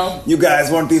he's like, you guys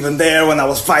weren't even there when I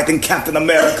was fighting Captain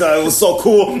America. It was so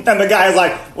cool. And the guy's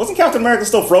like, wasn't Captain America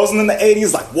still frozen in the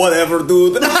 80s? Like, whatever,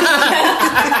 dude.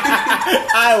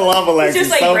 I love Alexei. He's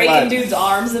just like breaking dudes'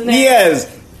 arms in there. Yes.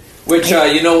 Which,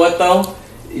 you know what though?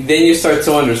 Then you start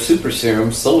to wonder, super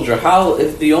serum soldier, how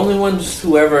if the only ones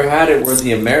who ever had it were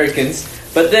the Americans?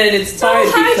 But then it's tied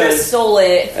because stole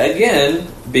it again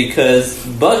because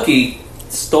Bucky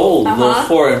stole the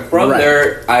foreign from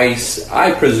there.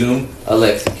 I presume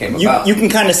Alexei came about. You can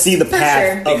kind of see the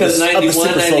path of because the 91,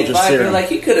 super soldier 95, serum. you're like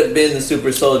he could have been the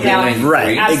super soldier in 93.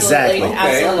 Right, exactly.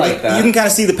 Okay, I like that. You can kind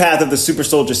of see the path of the super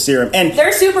soldier serum, and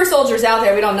there's super soldiers out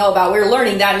there we don't know about. We're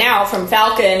learning that now from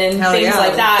Falcon and things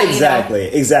like that.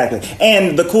 Exactly.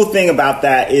 And the cool thing about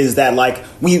that is that like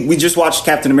we just watched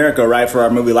Captain America right for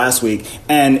our movie last week,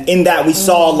 and in that we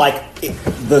saw like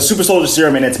the super soldier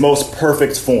serum in its most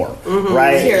perfect form,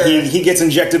 right? Pure. He gets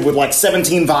injected with like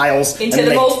 17 vials into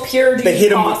the most pure. They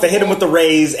hit him with the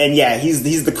rays, and yeah,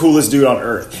 he's the coolest dude on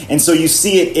earth. And so you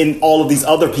see it in all of these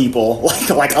other people,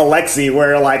 like Alexei,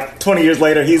 where like 20 years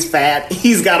later he's fat,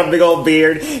 he's got a big old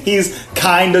beard, he's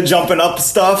kind of jumping up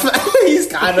stuff, he's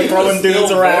kind of throwing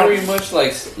dudes around. Very much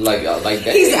like that.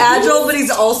 He's agile, but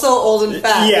he's also old and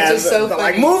fat. Yeah, which is so funny.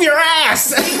 Like move your ass.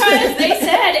 Because they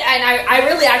said, and I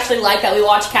really actually like that we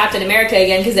watched Captain America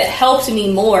again because it helped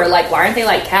me more. Like, why aren't they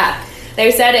like Cap?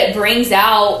 They said it brings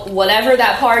out whatever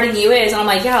that part in you is, and I'm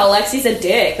like, yeah, Alexei's a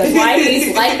dick. Like, why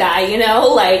he's like that, you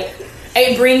know? Like,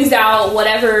 it brings out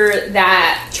whatever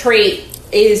that trait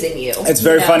is in you. It's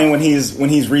very funny when he's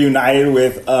reunited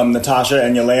with Natasha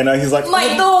and Yelena. He's like,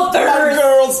 my daughters, my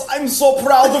girls, I'm so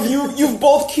proud of you. You've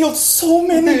both killed so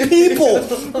many people.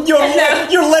 Your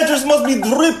ledgers must be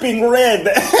dripping red.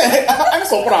 I'm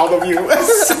so proud of you.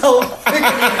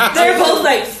 They're both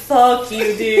like, fuck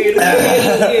you, dude. We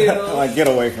hate you. Like, get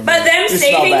away from me. But them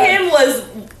saving him was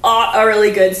a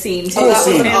really good scene too. Cool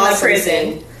scene. In the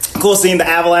prison. Cool scene, the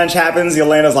avalanche happens.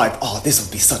 Yelena's like, oh, this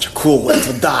would be such a cool way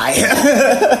to die.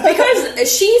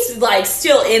 Because she's like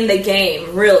still in the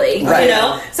game, really. Right. You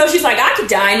know? So she's like, I could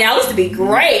die now. This would be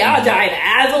great. I'll die in an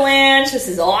avalanche. This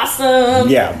is awesome.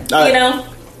 Yeah. You know?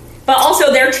 But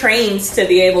also they're trained to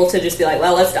be able to just be like,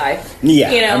 well, let's die.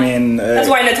 Yeah. You know? I mean... that's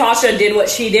why Natasha did what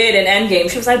she did in Endgame.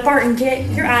 She was like, Barton, get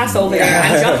your ass over there.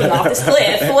 I'm jumping off this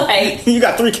cliff. Like, you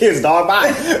got 3 kids, dog.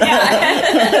 Bye.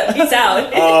 Yeah. Peace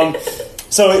out.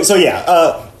 So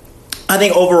yeah, I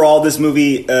think overall this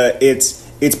movie, it's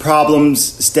its problems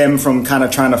stem from kind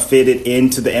of trying to fit it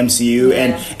into the MCU,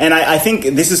 and I think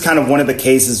this is kind of one of the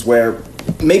cases where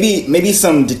maybe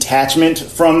some detachment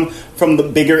from the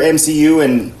bigger MCU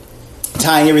and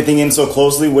tying everything in so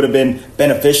closely would have been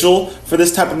beneficial for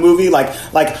this type of movie. Like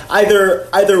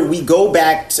either we go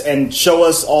back and show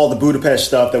us all the Budapest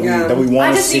stuff that we want to see.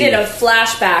 I just needed a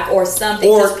flashback or something.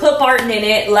 Just put Barton in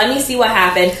it. Let me see what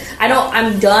happened.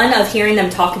 I'm done of hearing them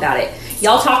talk about it.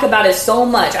 Y'all talk about it so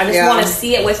much. I just want to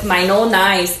see it with my own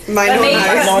eyes. But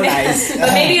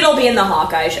maybe it'll be in the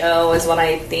Hawkeye show, is what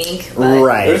I think. But.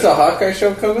 Right. There's a Hawkeye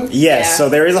show coming? Yes, so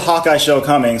there is a Hawkeye show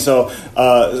coming. So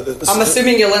I'm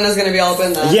assuming Yelena's going to be all up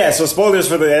in that. Yeah, so spoilers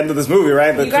for the end of this movie,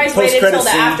 right? You guys waited until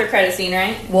the after credit scene,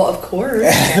 right? Well, of course.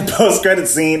 The post-credit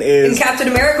scene is... In Captain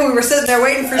America, we were sitting there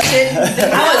waiting for shit.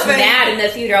 I was mad in the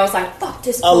theater. I was like, fuck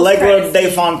this Allegra De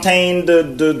Fontaine,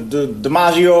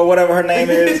 DiMaggio, or whatever her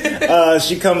name is.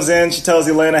 She comes in, she tells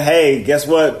Yelena, hey, guess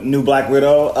what, new Black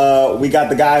Widow? We got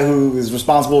the guy who is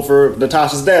responsible for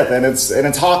Natasha's death, and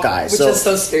it's Hawkeye. Which is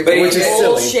so stupid. Which is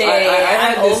silly. I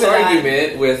had this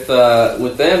argument with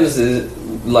them is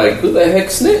like, who the heck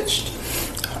snitched?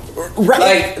 Right.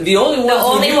 Like the only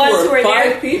ones who were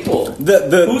 5 people.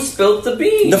 Who spilled the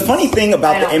beans? The funny thing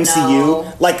about the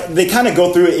MCU, like they kind of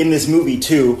go through it in this movie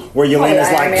too, where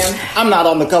Yelena's like, "I'm not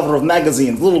on the cover of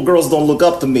magazines. Little girls don't look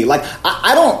up to me." Like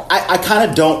I kind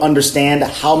of don't understand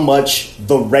how much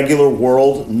the regular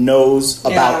world knows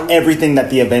about everything that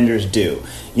the Avengers do.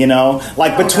 You know,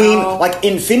 like like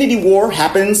Infinity War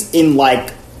happens in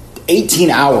like 18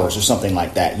 hours or something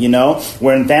like that, you know?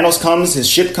 When Thanos comes, his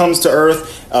ship comes to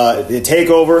Earth, they take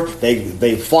over,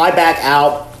 they fly back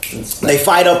out, they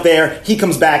fight up there, he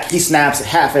comes back, he snaps,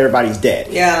 half everybody's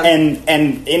dead. Yeah. And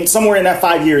in somewhere in that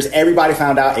 5 years, everybody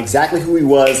found out exactly who he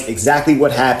was, exactly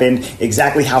what happened,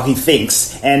 exactly how he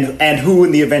thinks, and who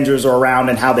in the Avengers are around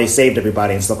and how they saved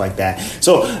everybody and stuff like that.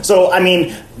 So I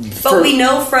mean... But we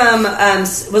know from,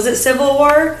 was it Civil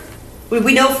War?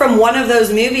 We know from one of those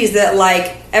movies that,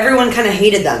 like, everyone kind of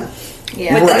hated them.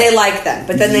 Yeah. But then they like them.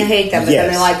 But then they hate them. But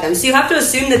then they like them. So you have to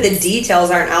assume that the details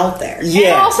aren't out there. Yeah.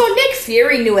 And also, Nick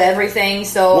Fury knew everything.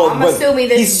 So I'm assuming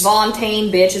this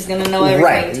Fontaine bitch is going to know everything,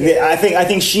 right. too. Yeah, I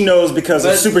think she knows because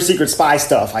of super secret spy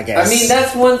stuff, I guess. I mean,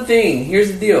 that's one thing.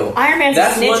 Here's the deal. Iron Man's a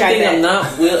snitch, That's one thing I'm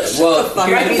not willing... Well,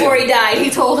 right before he died, he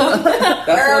told him. That's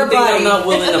one thing I'm not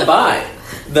willing to buy.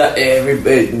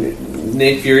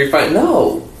 Nick Fury fight...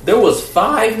 No. There was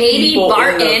 5 people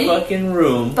in the fucking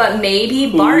room. But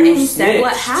maybe Barton said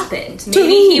what happened.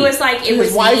 Maybe he was like, it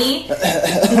was me.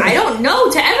 I don't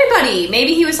know. To everybody.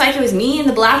 Maybe he was like, it was me and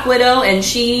the Black Widow, and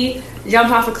she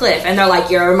jumped off a cliff. And they're like,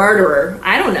 you're a murderer.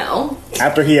 I don't know.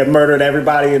 After he had murdered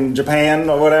everybody in Japan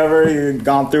or whatever, he had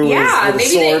gone through with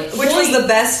his sword. Which was the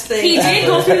best thing. He did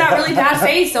go through that really bad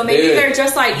phase, so maybe they're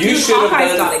just like, Hawkeye's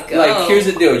gotta go. Like, here's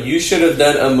the deal. You should have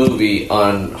done a movie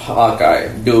on Hawkeye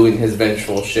doing his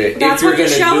vengeful shit. That's what the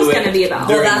show's gonna be about.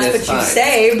 Well, that's what you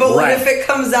say, but what if it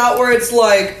comes out where it's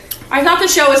like... I thought the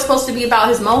show was supposed to be about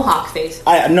his mohawk face.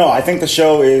 I think the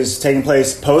show is taking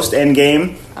place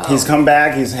post-Endgame. Oh. He's come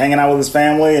back, he's hanging out with his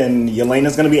family, and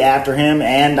Yelena's going to be after him,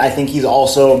 and I think he's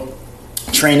also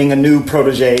training a new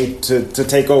protege to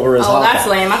take over as Hawkeye. Oh, that's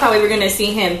lame. I thought we were going to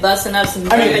see him busting up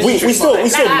some... I mean, we still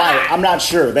might. I'm not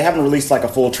sure. They haven't released like a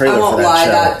full trailer for that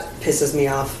show. That pisses me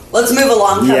off. Let's move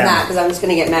along from that, because I'm just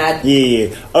going to get mad.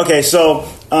 Yeah. Okay, so...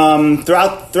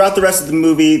 throughout the rest of the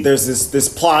movie, there's this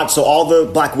plot. So all the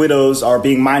Black Widows are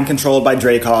being mind controlled by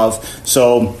Dreykov.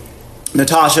 So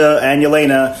Natasha and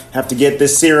Yelena have to get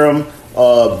this serum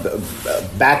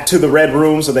back to the Red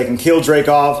Room so they can kill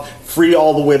Dreykov, free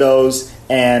all the widows,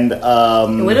 and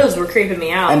the widows were creeping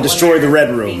me out, and destroy the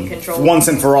Red Room once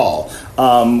and for all.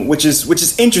 Which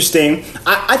is interesting.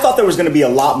 I thought there was going to be a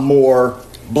lot more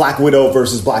Black Widow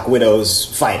versus Black Widows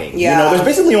fighting. Yeah. You know, there's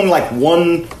basically only like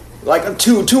one. Like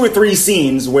two or three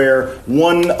scenes where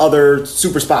one other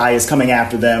super spy is coming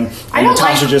after them, and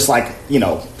Natasha just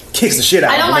kicks the shit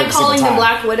out of them. I don't like calling them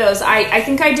Black Widows. I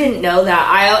think I didn't know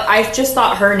that. I just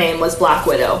thought her name was Black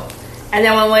Widow. And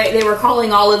then when they were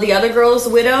calling all of the other girls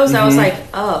widows, I was like,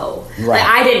 oh. Right. Like,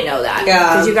 I didn't know that.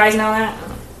 Yeah. Did you guys know that?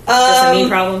 Just a me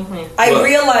problem? Yeah. I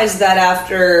realized that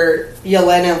after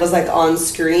Yelena was on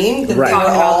screen. Talking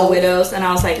about the widows, and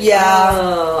I was like,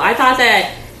 oh. I thought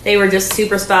that they were just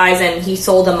super spies, and he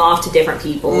sold them off to different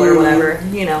people or whatever,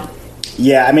 you know.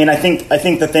 Yeah, I mean, I think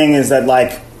the thing is that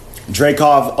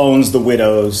Dreykov owns the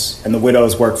widows, and the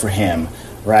widows work for him,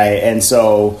 right? And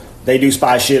so they do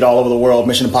spy shit all over the world,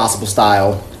 Mission Impossible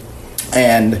style.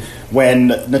 And when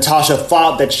Natasha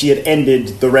thought that she had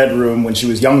ended the Red Room when she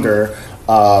was younger,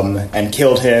 and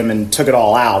killed him and took it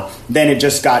all out, then it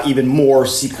just got even more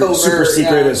secret, super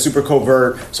secret and super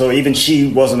covert. So even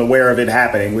she wasn't aware of it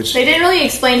happening. Which they didn't really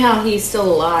explain how he's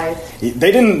still alive.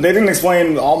 They didn't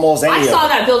explain almost any. I saw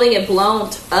that building get blown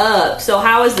up. So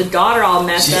how is the daughter all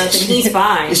messed up and he's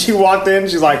fine? She walked in.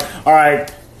 She's like, "All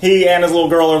right." He and his little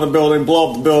girl are in the building, blow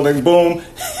up the building, boom.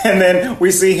 And then we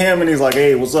see him and he's like,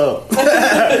 "Hey, what's up?"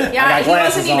 Yeah, he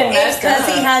wasn't even messed up.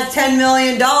 Because he has $10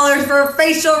 million for a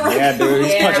facial recognition. Yeah, dude,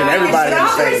 he's punching everybody in the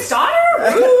face. His daughter?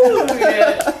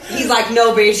 He's like,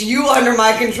 "No, bitch, you under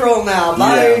my control now.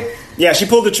 Bye." Yeah, she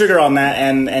pulled the trigger on that,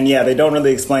 and yeah, they don't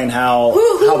really explain how.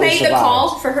 Who made the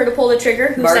call for her to pull the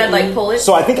trigger? Who said, like, pull it?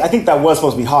 So I think that was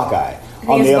supposed to be Hawkeye.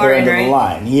 On the other end of the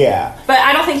line, yeah. But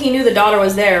I don't think he knew the daughter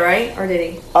was there, right? Or did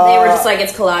he? They were just like,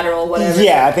 it's collateral, whatever.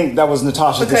 Yeah, I think that was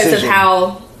Natasha's decision. Because of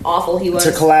how awful he was.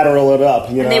 To collateral it up,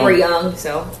 you know. And they were young,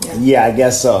 so. Yeah, I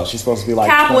guess so. She's supposed to be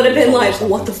like... Cap would have been like,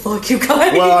 what the fuck, you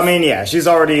guys? Well, I mean, yeah, she's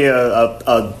already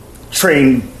a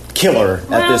trained killer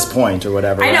at this point or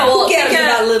whatever. I know, well, who cares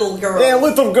about little girl? Yeah,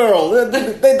 little girl.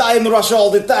 They die in Russia all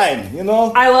the time, you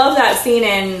know? I love that scene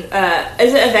in,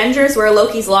 is it Avengers, where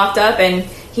Loki's locked up and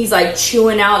he's like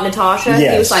chewing out Natasha.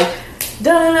 Yes. He was like,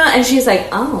 da-da-da, and she's like,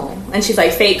 oh. And she's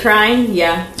like fake crying.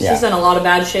 Yeah. She's done a lot of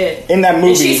bad shit. In that movie.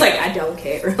 And she's like, I don't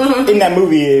care. In that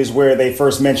movie is where they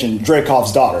first mentioned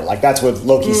Dreykov's daughter. Like, that's what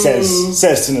Loki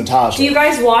says to Natasha. Do you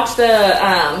guys watch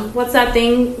the, what's that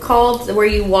thing called? Where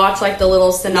you watch like the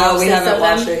little synopsis we haven't of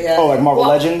watched them? it yet. Oh, like Marvel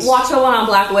Legends? Watch the one on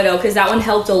Black Widow, because that one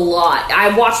helped a lot.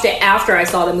 I watched it after I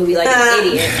saw the movie like an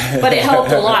idiot. But it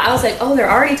helped a lot. I was like, oh, they're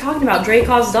already talking about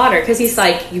Dreykov's daughter. Because he's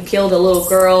like, you killed a little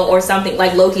girl or something.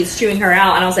 Like Loki's chewing her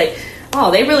out. And I was like, oh,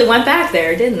 they really went back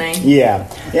there, didn't they? Yeah.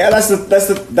 That's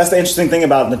the interesting thing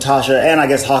about Natasha and I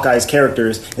guess Hawkeye's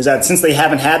characters is that since they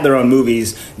haven't had their own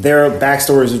movies, their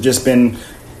backstories have just been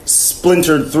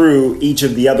splintered through each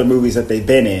of the other movies that they've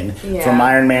been in, from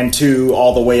Iron Man 2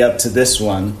 all the way up to this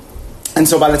one. And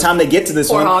so by the time they get to this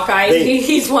one... Hawkeye.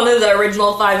 He's one of the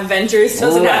original 5 Avengers.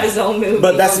 Doesn't have his own movie.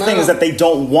 But that's the thing is that they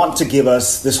don't want to give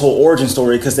us this whole origin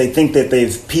story because they think that they've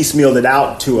piecemealed it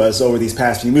out to us over these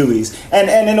past few movies. And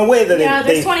in a way that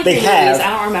there's 23 they have. movies.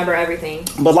 I don't remember everything.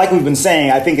 But like we've been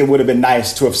saying, I think it would have been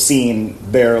nice to have seen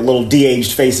their little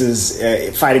de-aged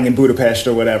faces fighting in Budapest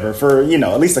or whatever for,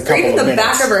 at least a couple of minutes. Or even the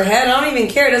back of her head. I don't even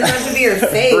care. It doesn't have to be her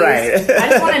face. Right.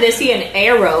 I just wanted to see an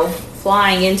arrow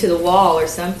flying into the wall or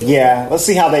something. Yeah, let's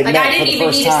see how they met I for didn't the even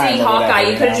first need to time. see Hawkeye.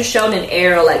 You could have just shown an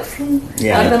arrow, like, I would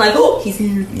have been like, oh, he's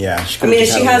here. Yeah, I mean, if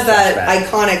she has that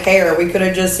iconic hair, we could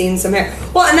have just seen some hair.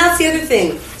 Well, and that's the other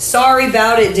thing. Sorry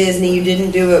about it, Disney. You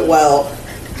didn't do it well.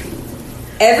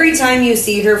 Every time you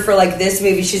see her for, like, this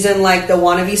movie, she's in, like, the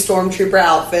wannabe stormtrooper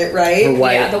outfit, right? Her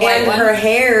white. Yeah, the white and one. her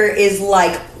hair is,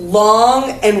 like,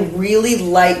 long and really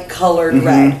light-colored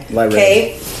red. Light red.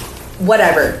 Okay?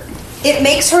 Whatever. It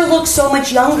makes her look so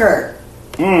much younger.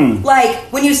 Like,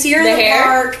 when you see her in the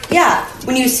park,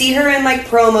 when you see her in, like,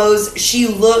 promos, she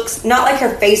looks, not like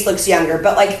her face looks younger,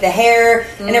 but, like, the hair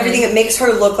and everything, it makes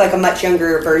her look like a much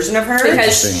younger version of her.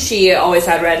 Because she always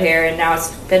had red hair, and now it's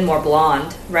been more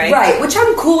blonde, right? Right, which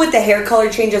I'm cool with the hair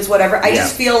color changes, whatever. I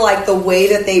just feel like the way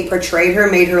that they portrayed her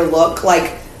made her look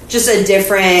like just a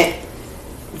different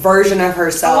version of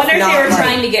herself. I wonder if they were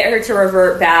trying to get her to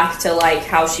revert back to, like,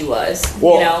 how she was.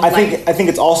 Well, I think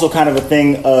it's also kind of a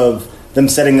thing of them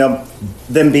setting up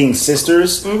them being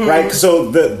sisters, right?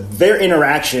 So their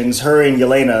interactions, her and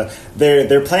Yelena,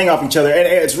 they're playing off each other, and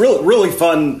it's really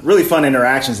fun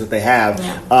interactions that they have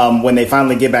when they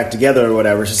finally get back together or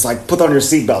whatever. It's just like, put on your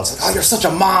seatbelts. Like, oh, you're such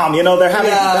a mom, they're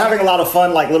having a lot of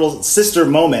fun, like little sister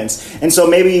moments, and so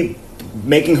maybe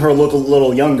making her look a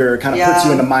little younger kind of puts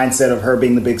you in the mindset of her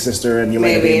being the big sister and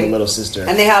Yelena being the little sister.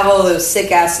 And they have all those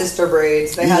sick ass sister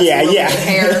braids. They have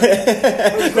hair,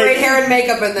 great hair and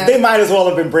makeup in them. They might as well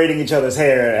have been braiding each other's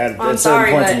hair at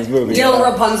certain points in this movie.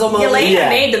 Rapunzel moment. Yelena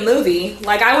made the movie.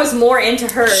 Like, I was more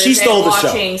into her than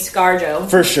watching ScarJo.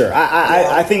 For sure.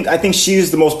 I think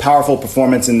she's the most powerful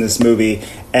performance in this movie,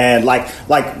 and like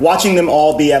watching them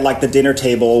all be at like the dinner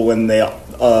table when they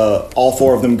all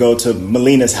 4 of them go to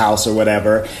Melina's house or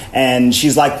whatever, and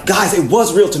she's like, guys, it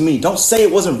was real to me. Don't say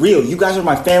it wasn't real. You guys are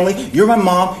my family. You're my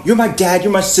mom. You're my dad.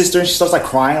 You're my sister. And she starts like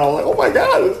crying. I was like, oh my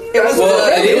god.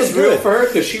 It was real for her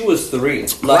because she was 3.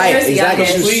 Like, right, exactly.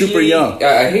 She was super young.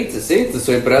 I hate to say it this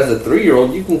way, but as a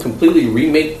 3-year-old, you can completely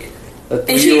remake a And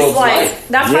she's 3-year-old's like, life.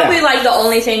 that's probably like the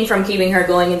only thing from keeping her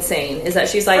going insane is that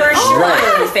she's like, For sure.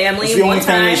 my family. It's the only one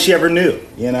family time. she ever knew,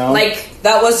 you know? Like,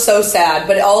 That was so sad,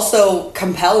 but also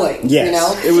compelling. yes. You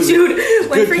know? It was dude,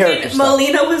 when good character freaking stuff.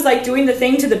 Melina was like doing the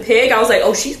thing to the pig, I was like,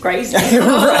 oh, she's crazy.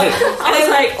 Right. I was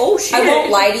like, oh shit. I won't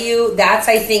lie to you. That's,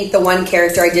 I think, the one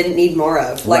character I didn't need more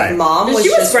of. Like, Right. Mom was She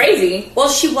was just crazy. Well,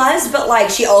 she was, but like,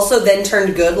 she also then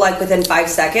turned good, like within 5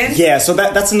 seconds. Yeah, so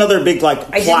that's another big like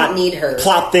I didn't need her.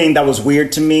 plot thing that was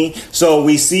weird to me. So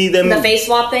we see them The face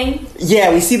swap thing.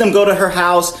 Yeah, we see them go to her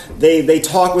house. They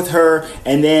talk with her,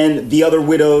 and then the other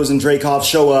widows and Dreykov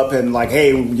show up and like,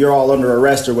 hey, you're all under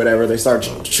arrest or whatever. They start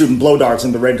shooting blow darts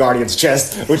in the Red Guardian's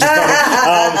chest, which is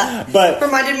funny. But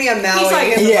Reminded me of Maui. He's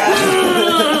like,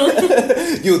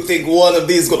 yeah, you think one of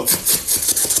these gonna?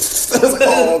 I was like,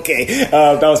 oh, okay,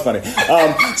 that was funny.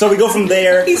 So we go from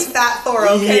there. He's Fat Thor,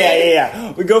 okay?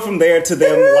 Yeah. We go from there to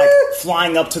them like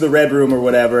flying up to the Red Room or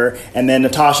whatever, and then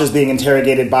Natasha's being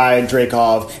interrogated by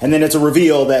Dreykov, and then it's a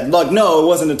reveal that, look, no, it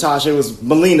wasn't Natasha, it was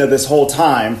Melina this whole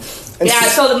time. And yeah,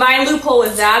 so the mind loophole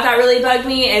with that really bugged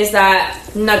me is that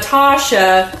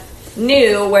Natasha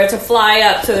knew where to fly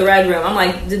up to the Red Room. I'm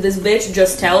like, did this bitch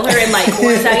just tell her in like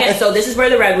 4 seconds? So this is where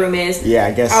the Red Room is. Yeah,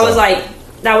 I guess I was so. like,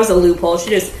 that was a loophole. She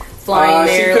just flying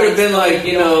She there. could have been like,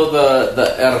 you know,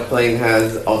 the airplane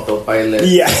has autopilot.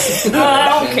 Yeah.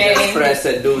 Okay. Just press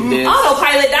it, do this.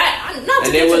 Autopilot that, not to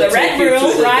And get it to will the take Red you to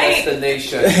Room, the right?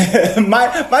 destination.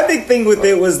 my big thing with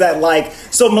it was that, like,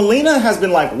 so Melina has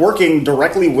been, like, working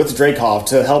directly with Dreykov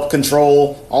to help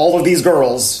control all of these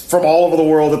girls from all over the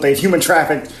world that they've human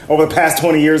trafficked over the past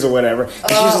 20 years or whatever. And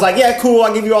she's just like, yeah, cool,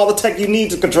 I'll give you all the tech you need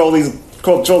to control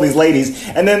these ladies.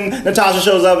 And then Natasha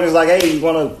shows up and is like, hey, you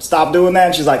want to stop doing that?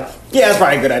 And she's like, yeah, that's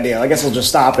probably a good idea. I guess we'll just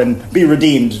stop and be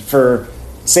redeemed for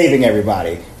saving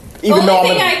everybody. Even though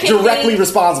I'm directly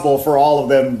responsible for all of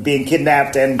them being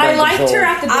kidnapped and I liked controlled. her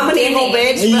at the beginning. I'm an evil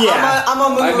bitch, but Yeah. I'm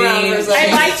gonna move around for a I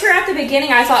second. liked her at the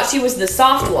beginning. I thought she was the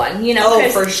soft one, you know. Oh,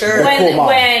 'cause for sure. When Cool mom.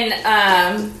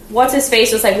 when what's his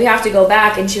face was like, we have to go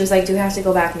back, and she was like, do we have to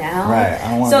go back now? Right, I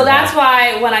don't wanna So go that's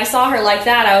back. why when I saw her like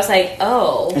that, I was like,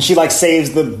 oh. And she, like,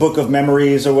 saves the book of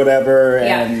memories or whatever.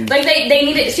 Yeah, And like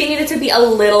she needed to be a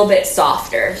little bit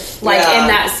softer, like Yeah. in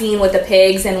that scene with the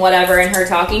pigs and whatever, and her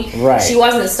talking. Right. She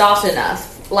wasn't soft enough.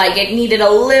 Like it needed a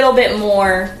little bit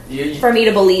more for me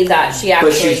to believe that she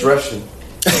actually. But she's Russian.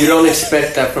 You don't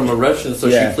expect that from a Russian, so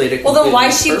Yeah. she played it. Well, then why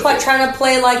is she completely perfect. trying to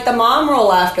play like the mom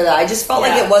role after that? I just felt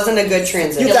like Yeah. it wasn't a good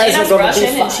transition. You guys are Elena's gonna be Russian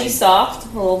and fine. she's soft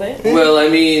a little bit. Well, I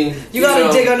mean, You gotta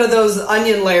know, dig under those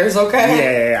onion layers, okay?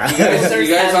 yeah. There's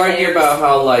You guys 7 argue layers. about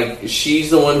how like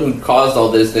she's the one who caused all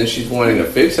this, then she's wanting to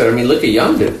fix it. I mean, look at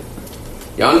Yondu.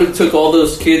 Yondu took all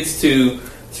those kids to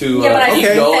Yeah, but I keep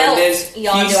think going. felt And Yondu, he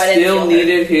I didn't still feel her.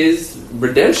 needed his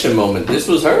redemption moment. This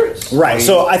was hers. Right. I mean,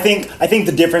 So I think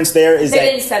the difference there is They that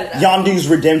didn't set it up. Yondu's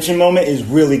redemption moment is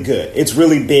really good. It's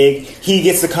really big. He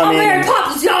gets to come Oh, in Mary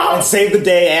Poppins, y'all! and save the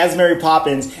day as Mary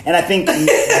Poppins. And I think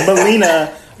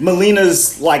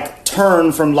Melina's like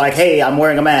turn from like, hey, I'm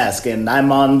wearing a mask and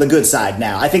I'm on the good side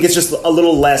now. I think it's just a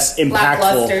little less impactful.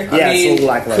 Lackluster. Yeah, I it's a mean, little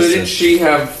lackluster. couldn't she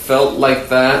have felt like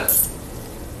that?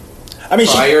 I mean,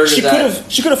 prior to she could that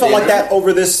have felt like dinner? that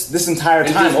over this entire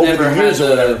And time, just over never the years had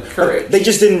or the whatever. courage. They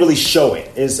just didn't really show it.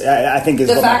 I think is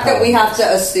The what my fact that we problem have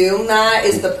to assume that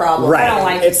is the problem. Right. I don't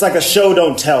like it's like a show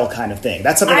don't tell kind of thing.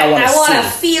 That's something I want to I see. want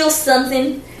to feel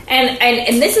something,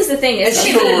 and this is the thing. Is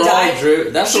She That's could what have we're all died. dri-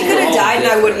 that's She what could we're have all died, and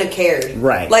I different. wouldn't have cared.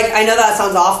 Right. Like I know that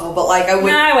sounds awful, but like I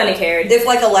would. I wouldn't have cared. If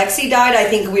like Alexi died, I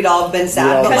think we'd all have been sad.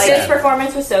 Yeah. But Because like his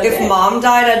performance was so if good. Mom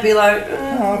died, I'd be like,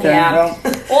 Oh, okay. Yeah.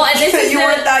 Well, and this is you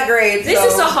weren't that great. This so.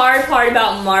 is the hard part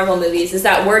about Marvel movies is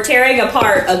that we're tearing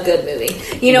apart a good movie.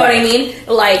 You know what I mean?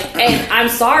 Like, and I'm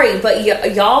sorry, but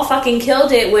y'all fucking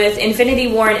killed it with Infinity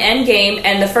War and Endgame.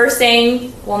 And the first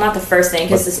thing, well, not the first thing,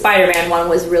 because the Spider-Man one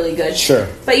was really good. Sure.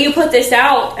 But you put this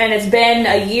out, and it's been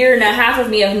a year and a half of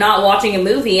me of not watching a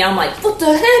movie. I'm like, what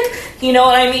the heck? You know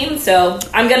what I mean? So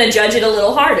I'm gonna judge it a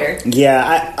little harder.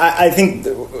 Yeah, I think,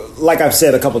 like I've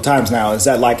said a couple times now, is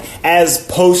that like as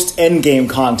post Endgame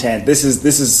content, this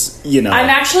is you know. I'm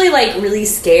actually like really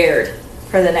scared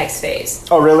for the next phase.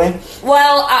 Oh really?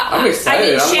 Well, I'm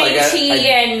excited. I I'm mean, like, Shang-Chi I-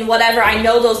 and whatever, I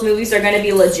know those movies are going to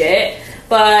be legit,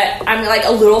 but I'm like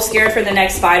a little scared for the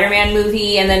next Spider-Man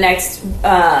movie and the next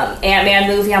Ant-Man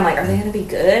movie. I'm like, are they going to be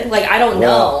good? Like, I don't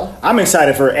know. I'm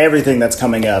excited for everything that's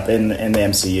coming up in the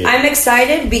MCU. I'm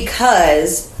excited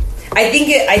because I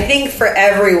think for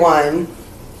everyone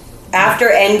after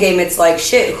Endgame, it's like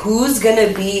shit. Who's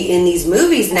gonna be in these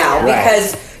movies now? Right.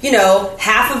 Because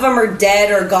half of them are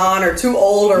dead or gone or too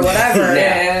old or whatever.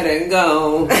 Dead and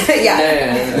gone.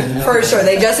 Yeah, for sure.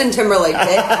 They Justin Timberlake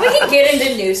it. We can get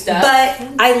into new stuff. But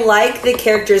I like the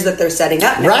characters that they're setting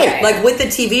up now. Right. Like with the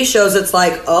TV shows, it's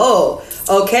like, oh,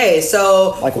 okay,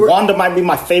 so... Like, Wanda might be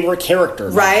my favorite character.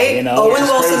 Right? Now, Owen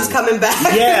Wilson's coming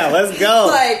back. Yeah, let's go.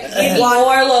 Like,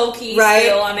 more low-key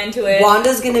still, I'm into it.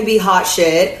 Wanda's gonna be hot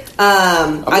shit.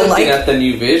 I'm looking at the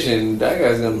new Vision. That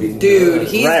guy's gonna be dude.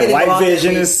 He's gonna White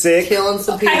Vision is sick. Killing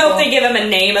some people. I hope they give him a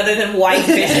name other than White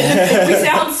Vision. We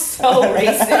sound so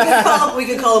racist. We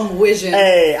could call him Vision.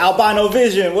 Hey, Albino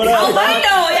Vision. What up? Albino,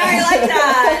 yeah, I like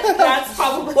that. That's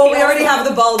probably. Well, we already have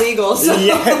the bald eagle. So.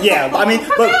 Yeah. I mean,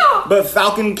 but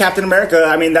Falcon, Captain America.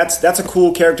 I mean, that's a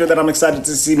cool character that I'm excited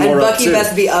to see more and of Bucky too.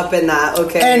 best be up in that.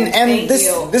 Okay. And this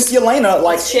Yelena,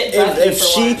 like,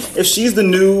 if she's the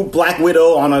new Black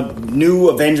Widow on a new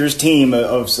Avengers team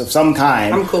of some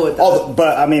kind, I'm cool with that.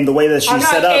 But I mean, the way that she's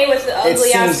set up, I'm not okay with the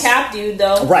ugly ass Cap dude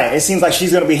though. Right. It seems like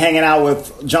she's going to be hanging out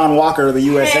with John Walker, the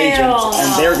U.S. agent,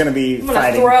 and they're going to be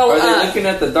fighting. Are they looking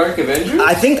at the Dark Avengers?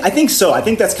 I think so. I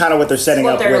think that's kind of what they're setting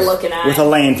up with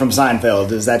Elaine from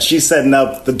Seinfeld, is that she's setting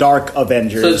up the Dark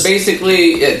Avengers. So it's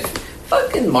basically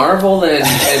fucking Marvel and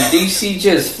DC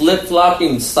just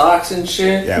flip-flopping socks and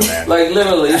shit. Yeah, man. Like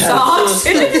literally Socks.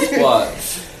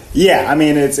 What? Yeah, I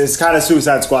mean, it's kind of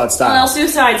Suicide Squad style. Well,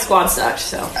 Suicide Squad sucks,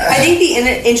 so. I think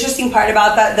the interesting part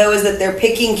about that, though, is that they're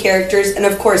picking characters, and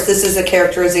of course, this is a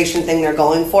characterization thing they're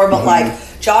going for, but like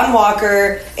John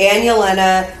Walker and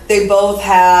Yelena, they both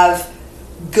have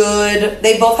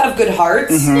good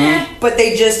hearts, but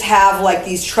they just have like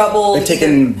these troubled. They're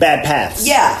taking bad paths.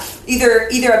 Yeah. Either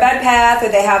a bad path, or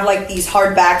they have like these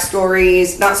hard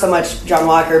backstories. Not so much John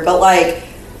Walker, but like,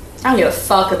 I don't give a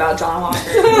fuck about John Walker.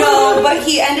 no, but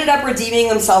he ended up redeeming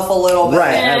himself a little bit.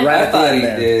 Right, right at the end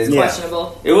there. It's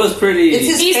questionable. It was pretty.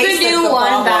 He's the new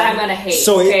one that I'm gonna hate.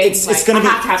 So it's gonna be. I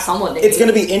have to have someone. It's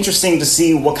gonna be interesting to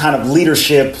see what kind of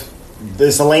leadership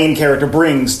this Elaine character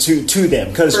brings to them,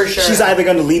 because she's either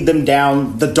going to lead them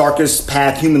down the darkest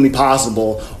path humanly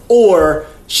possible, or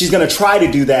she's going to try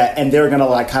to do that, and they're going to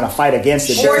like kind of fight against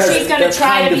it. Or she's going to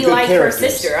try to be like her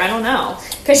sister. I don't know,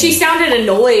 because she sounded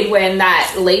annoyed when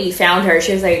that lady found her.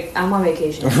 She was like, "I'm on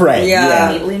vacation." Right?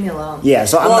 Yeah. Leave me alone. Yeah.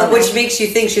 So which makes you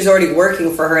think she's already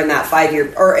working for her in that 5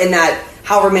 year or in that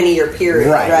however many year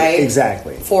period, right?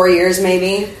 Exactly. 4 years,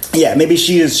 maybe. Yeah, maybe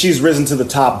she's risen to the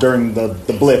top during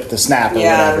the blip, the snap, or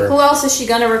whatever. Who else is she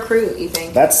gonna recruit? You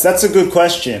think? That's a good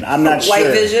question. I'm not sure.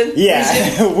 White Vision. Yeah,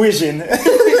 Vision. So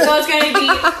it's gonna be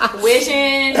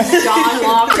Vision, John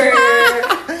Walker,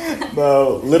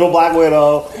 the Little Black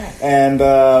Widow, and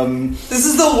this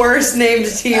is the worst named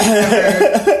team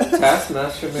ever.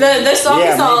 Taskmaster. The song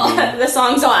is all the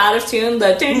song's all out of tune.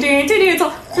 The it's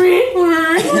all.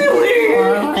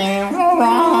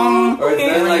 Or is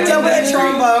that like with a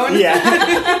trombone? Yeah.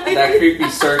 That creepy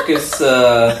circus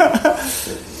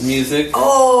music.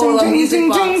 Oh, the music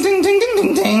box.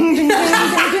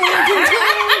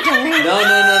 No.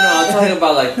 I'm talking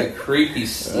about like the creepy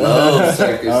slow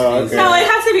circus music. No, it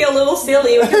has to be a little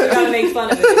silly because we gotta make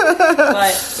fun of it.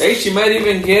 But hey, she might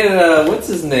even get what's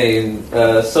his name?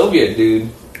 Soviet dude.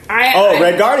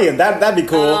 Red Guardian. That'd be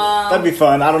cool. That'd be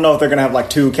fun. I don't know if they're gonna have like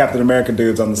two Captain America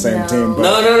dudes on the same team. But.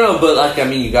 No. But like, I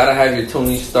mean, you gotta have your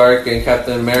Tony Stark and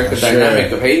Captain America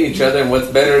dynamic of hating each other, and what's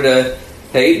better to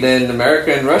hate than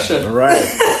America and Russia? Right.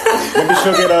 Maybe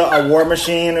she'll get a War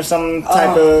Machine or some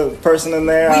type of person in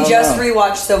there. We just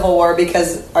rewatched Civil War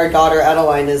because our daughter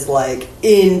Adeline is like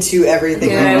into everything.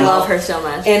 Dude, I love her so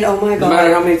much. And oh my god, no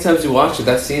matter how many times you watch it,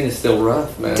 that scene is still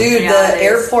rough, man. Dude, the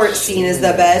airport scene is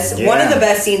the best. Yeah. One of the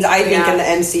best scenes I think in the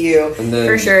MCU. And then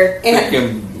for sure.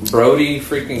 Brody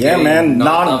freaking man,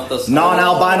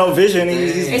 non-albino Vision.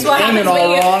 He's aiming all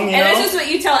wrong, you know? And this is what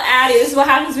you tell Addie. This is what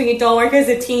happens when you don't work as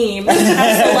a team. That's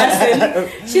the lesson.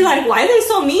 She's like, why are they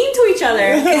so mean to each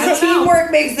other? Because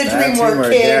teamwork makes the dream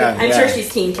work, kid. Yeah, I'm sure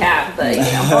she's Team Cap, but you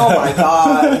know. Oh my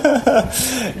god.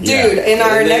 Dude, in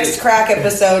our next crack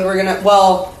episode, we're gonna,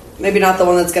 well, maybe not the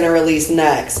one that's gonna release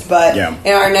next, but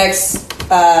in our next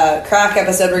crack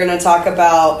episode, we're gonna talk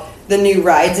about the new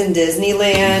rides in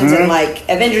Disneyland and like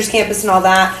Avengers Campus and all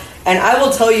that. And I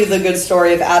will tell you the good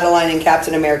story of Adeline and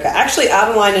Captain America. Actually,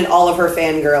 Adeline and all of her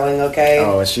fangirling, okay?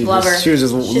 Oh, she was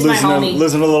just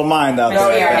losing a little mind out there.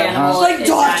 She's like,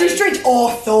 Doctor Strange,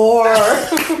 Thor.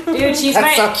 Dude, she's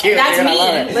That's so cute, That's dude, I me.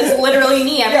 love it. That's literally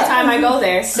me every time I go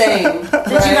there. Same. Did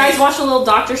you guys watch the little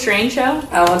Doctor Strange show?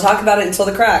 I don't want to talk about it until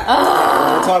the crack.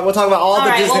 We'll talk about all the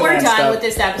Alright, Disneyland well, we're done stuff. with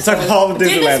this episode. We'll talk about all the Did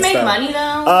Disneyland this make stuff. money,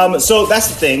 though? So that's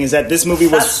the thing, is that this movie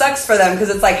That was... sucks for them because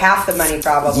it's like half the money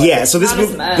probably. Yeah, so this Not as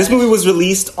movie, much. this movie was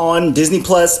released on Disney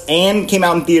Plus and came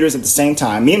out in theaters at the same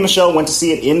time. Me and Michelle went to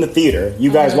see it in the theater.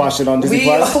 You guys watched it on Disney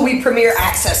Plus? We premiere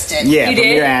accessed it. Yeah, You did?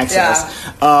 Premiere Access.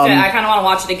 I kind of want to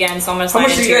watch it again, so I'm going to sign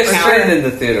much into did your you guys account. spend in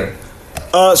the theater?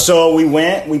 So we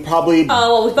went. We probably we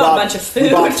bought a bunch of food. We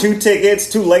bought 2 tickets,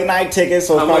 2 late night tickets.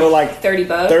 So it's How probably much? like $30.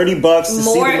 $30 to see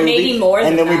More, the movie. maybe more And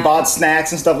than then we that. bought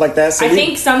snacks and stuff like that. So I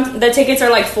think the tickets are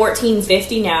like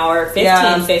 $14.50 now or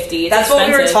 $15.50. That's what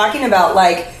we were talking about.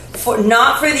 Like,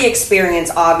 not for the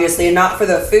experience, obviously, and not for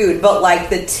the food, but like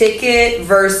the ticket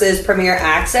versus Premiere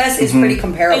Access is pretty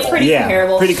comparable. It's pretty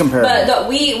comparable. Pretty comparable. But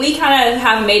we kind of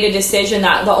have made a decision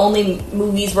that the only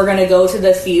movies we're going to go to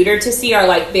the theater to see are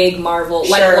like big Marvel,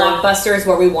 like Sure. blockbusters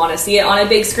where we want to see it on a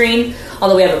big screen.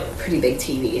 Although we have a pretty big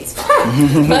TV, it's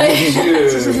fine. But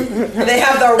They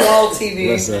have their wall TV.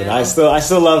 Listen, I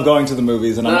still love going to the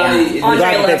movies, and I'm Andre glad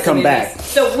that loves they've the come movies. back.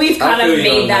 So we've I kind feel of you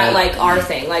made on that that. like our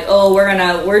thing. Like, oh,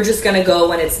 we're just gonna go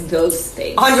when it's those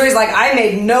things. Andre's like, I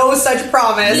made no such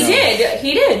promise.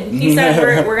 He did. He said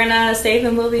we're gonna save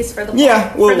the movies for the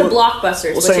Yeah, for the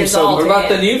blockbusters, which same, is so all. What to about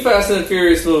him. the new Fast and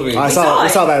Furious movie? I We saw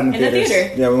saw that in it the in the theaters.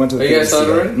 theater. Yeah, we went to the Oh, you guys theaters.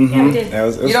 saw it already? Yeah, we did. Yeah, it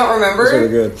was You don't remember? It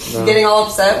was really good. Getting all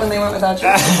upset when they went without you.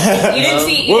 You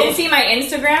didn't see my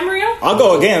Instagram reel? I'll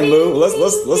go again, Lou. Let's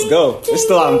go. It's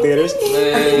still out in theaters.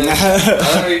 Man,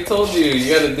 I already told you.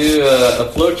 You got to do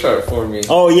a flow chart for me.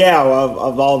 Oh yeah,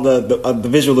 of all the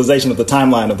visualization of the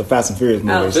timeline of the Fast and Furious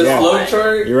movies. This Yeah, flow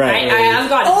chart? you're right. I've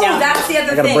got it Oh, down. that's the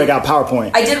other I gotta thing. break out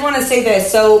PowerPoint. I did want to say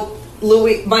this. So,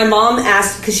 Louis, my mom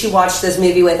asked, because she watched this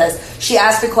movie with us, she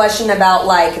asked a question about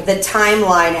like the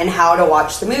timeline and how to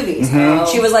watch the movies.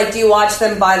 She was like, do you watch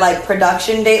them by like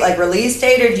production date, like release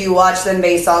date, or do you watch them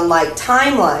based on like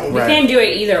timeline? You can do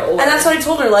it either or. And that's what I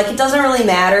told her. Like, it doesn't really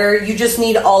matter. You just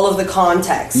need all of the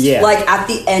context. Yeah. Like, at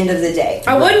the end of the day.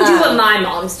 I wouldn't do what my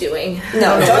mom's doing. I No,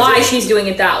 don't know don't why do- she's doing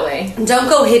it that way. Don't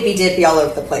go hippy dippy all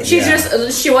over the place.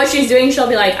 She's what she's doing. She'll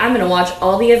be like, I'm gonna watch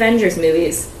all the Avengers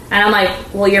movies. And I'm like,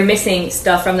 well, you're missing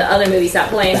stuff from the other movies that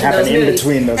play into happen those in movies.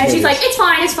 between those and she's movies. like,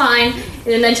 it's fine.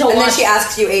 And then she'll And watch. then she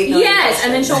asks you 8 million Yes,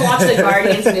 and then she'll watch the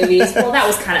Guardians movies. Well, that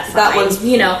was kind of fine, That one's-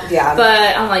 yeah.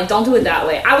 But I'm like, don't do it that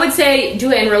way. I would say do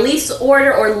it in release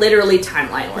order or literally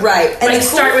timeline order. Right. And Like the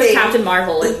start cool with thing- Captain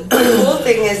Marvel. And, The cool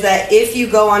thing is that if you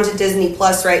go onto Disney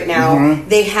Plus right now,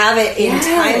 they have it in Yes.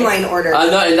 timeline order. I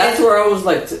know, and that's where I was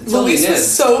like, telling Luis Ned.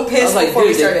 was so I pissed was like, before we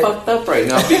dude, they started. fucked up right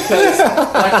now because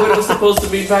like what it was supposed to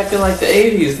be back in like the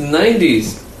 80s and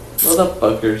 90s.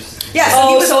 Motherfuckers. Yeah, so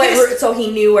he was pissed. so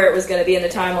he knew where it was going to be in the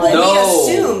timeline. Well,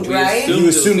 we assumed, we right? You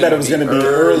assumed that it was going to be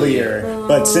earlier,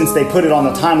 but since they put it on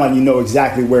the timeline, you know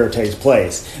exactly where it takes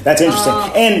place. That's interesting.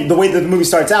 And the way that the movie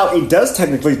starts out, it does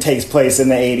technically take place in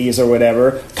the 80s or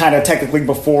whatever, kind of technically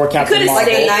before Captain Could have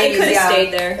Marvel. stayed. Like the It could 90s, have yeah.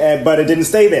 stayed there. But it didn't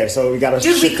stay there, so we got to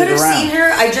Dude, we shift could it have around. seen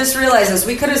her. I just realized this.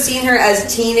 We could have seen her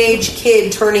as teenage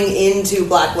kid turning into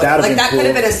Black Widow. That'd Like been that cool. could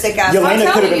have been a sick ass. Yelena could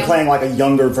have telling been you. playing like a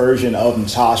younger version of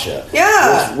Natasha.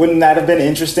 Yeah. Wouldn't that have been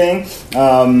interesting?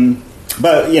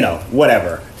 But, you know,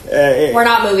 whatever. We're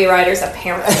not movie writers,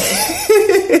 apparently.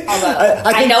 Although,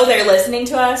 I know they're listening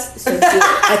to us, so do it.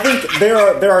 I think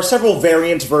there are several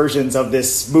variant versions of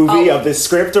this movie, of this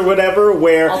script or whatever,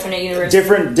 where Alternate universe.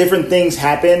 different things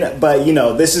happen. But you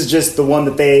know, this is just the one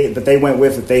that they went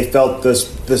with, that they felt the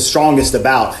strongest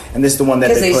about, and this is the one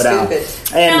that 'Cause they they put out. stupid.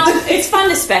 And No, it's fun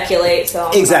to speculate, so.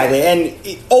 exactly, and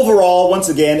overall, once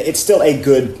again, it's still a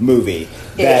good movie.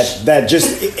 That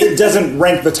just it doesn't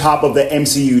rank the top of the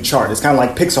MCU chart. It's kind of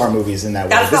like Pixar movies in that way.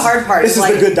 That's the hard part. This is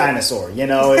Like- the good dinosaur, you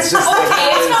know. It's just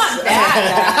Okay, it's not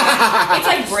that bad. It's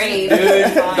like Brave.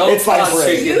 Dude, don't It's like fuck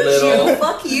Brave. Chicken Little.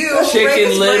 Fuck you. Chicken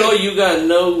Raven's Little, great. you got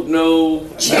no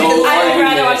Chicken- I would rather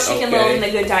argument, watch Chicken Little than The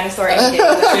Good Dinosaur. any day.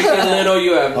 Chicken Little,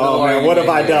 you have no oh man, what have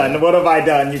I argument done? What have I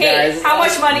done, you Okay, guys? how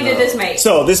much money did this make?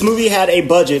 So this movie had a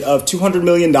budget of $200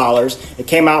 million. It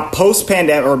came out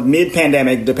post-pandemic or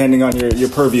mid-pandemic, depending on your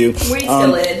purview. We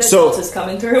still in. The so Delta is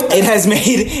coming through.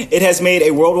 it has made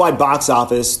a worldwide box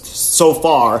office so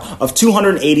far of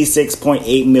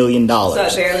 $286.8 million. So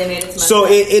it barely made its money. So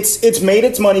it's made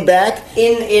its money back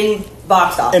in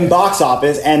box office. in box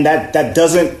office, and that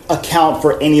doesn't account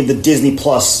for any of the Disney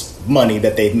Plus money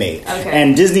that they've made. Okay.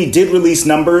 And Disney did release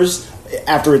numbers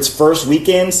after its first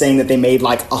weekend, saying that they made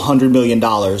like $100 million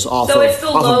off So it's the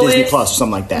of Disney lowest Plus or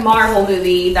something like that. Marvel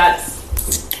movie that's.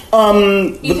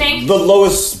 You think? The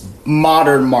lowest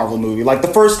modern Marvel movie. Like the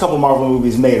first couple Marvel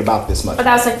movies made about this much. But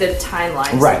that was like the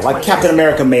timeline. Right, like Captain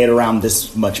America made around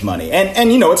this much money.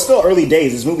 And you know, it's still early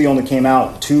days. This movie only came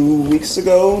out 2 weeks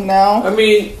ago now. I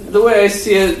mean, the way I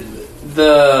see it,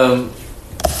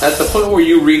 at the point where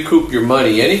you recoup your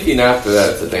money, anything after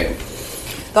that is a damn.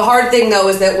 The hard thing, though,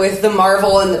 is that with the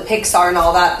Marvel and the Pixar and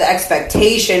all that, the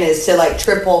expectation is to, like,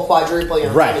 triple, quadruple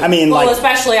your money. Right, I mean, well, like...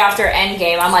 especially after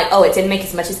Endgame. I'm like, oh, it didn't make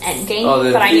as much as Endgame,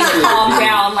 but I need to calm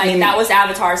down. Like, that was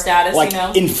Avatar status, like, you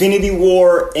know? Infinity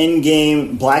War,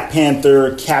 Endgame, Black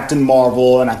Panther, Captain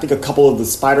Marvel, and I think a couple of the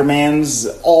Spider-Mans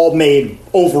all made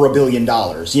over $1 billion,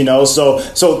 you know? So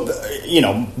you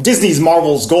know, Disney's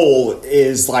Marvel's goal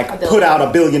is, like, put out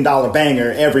 $1 billion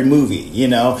banger every movie, you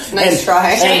know? Nice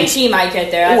try. Shang-Chi might get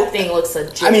there. That thing looks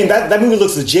legit. I mean, that movie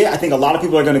looks legit. I think a lot of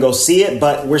people are going to go see it,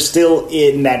 but we're still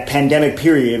in that pandemic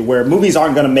period where movies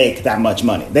aren't going to make that much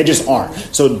money. They just aren't.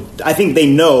 So I think they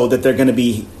know that they're going to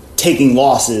be taking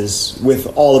losses with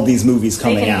all of these movies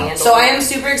coming out. So I am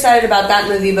super excited about that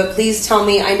movie, but please tell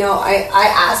me, I know I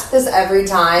ask this every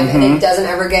time, and it doesn't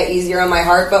ever get easier on my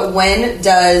heart, but when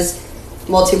does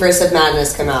Multiverse of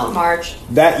Madness come out? March.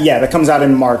 That comes out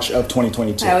in March of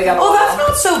 2022. Yeah, we got that's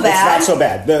not so bad. It's not so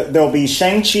bad. There'll be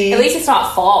Shang-Chi. At least it's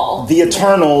not fall. The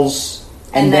Eternals.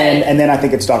 And then I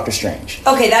think it's Doctor Strange.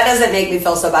 Okay, that doesn't make me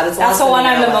feel so bad. That's the one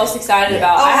I'm the most excited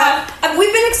about.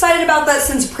 We've been excited about that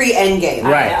since pre-Endgame.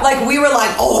 Right. Like, we were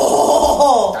like,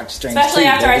 oh! Doctor Strange Especially 2,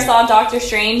 after baby. I saw Doctor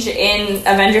Strange in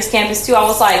Avengers Campus 2, I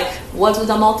was like, what's with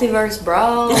the multiverse,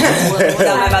 bro? Tell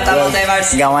me about that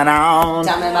multiverse. Going on.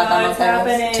 Tell me about that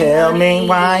multiverse. Tell me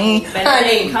why.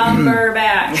 Benedict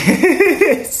Cumberbatch.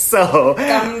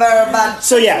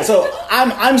 So yeah, so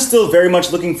I'm still very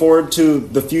much looking forward to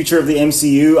the future of the MCU.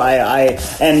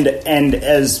 And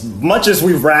as much as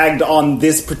we've ragged on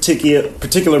this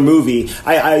particular movie,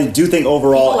 I do think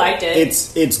overall people liked it.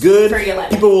 It's good.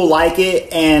 People will like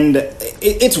it, and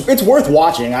it's worth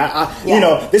watching. You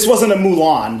know, this wasn't a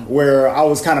Mulan where I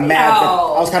was kind of mad.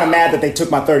 I was kind of mad that they took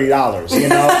my $30, you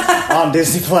know, on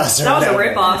Disney Plus. That was a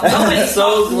ripoff. Nobody's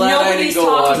so glad I didn't go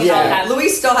watch about that.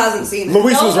 Luis still hasn't seen it.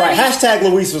 Luis was right. Hashtag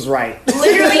Luis was right.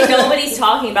 Literally, nobody's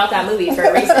talking about that movie for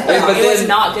a reason. It was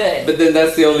not good. But then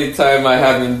that's the only time I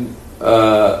haven't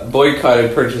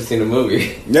boycotted purchasing a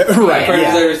movie. Right. I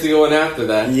purchased every single one after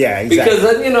that. Yeah, exactly.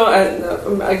 Because, you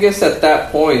know, I guess at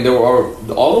that point, there were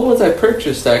all the ones I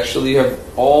purchased actually have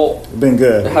all been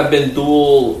good. Have been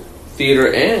dual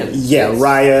theater and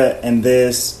Raya and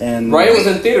this and Raya was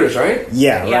in theaters, right?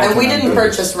 Yeah. And we didn't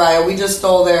purchase Raya. We just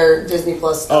stole their Disney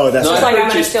Plus stuff. Oh, that's right. I like I'm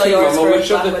gonna steal yours for which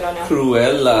of the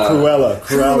Cruella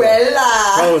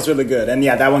was really good, and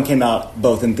yeah, that one came out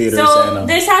both in theaters. So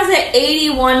this has an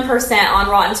 81% on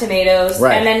Rotten Tomatoes,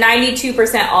 and then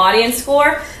 92% audience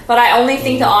score. But I only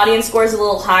think the audience score is a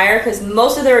little higher because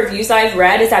most of the reviews I've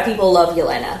read is that people love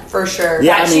Yelena. For sure.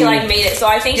 Yeah, she like made it. So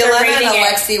I think they're rating and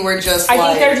Alexi were just. I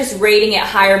think they're just rating it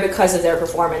higher because of their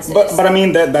performances. But I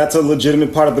mean that's a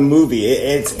legitimate part of the movie.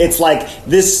 It's like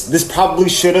this probably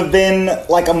should have been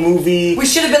like a movie. We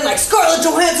should have been like Scarlett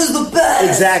Johansson's the best.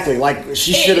 Exactly. Like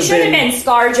she should have been. It should have been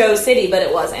ScarJo City, but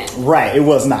it wasn't. Right. It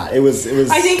was not. It was.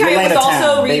 I think I was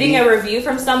also reading baby. a review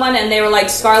from someone, and they were like,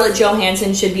 Scarlett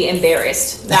Johansson should be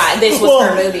embarrassed that this was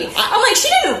her movie. I'm like, she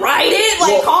didn't write it.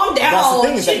 Like, calm down. That's the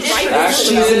thing is that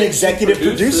she's an executive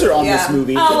producer on this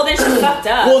movie. Oh, well, then she fucked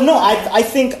up. Well, no, I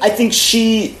think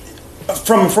she.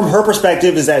 From her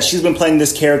perspective is that she's been playing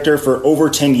this character for over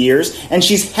 10 years and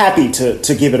she's happy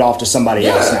to give it off to somebody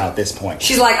else now at this point.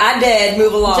 She's like, I did,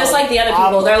 move along. Just like the other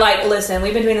people. They're like, listen,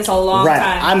 we've been doing this a long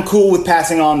time. I'm cool with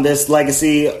passing on this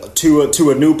legacy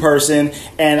to a new person,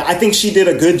 and I think she did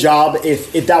a good job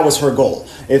if that was her goal.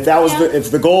 If that was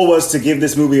if the goal was to give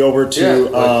this movie over to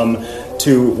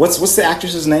what's the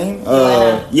actress's name?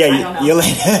 Yelena,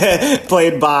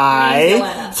 played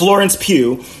by Florence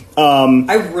Pugh.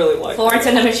 I really like Florence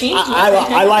and the Machine.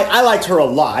 I liked her a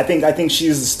lot. I think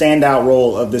she's the standout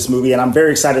role of this movie, and I'm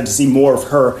very excited to see more of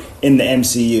her in the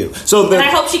MCU. So and I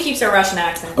hope she keeps her Russian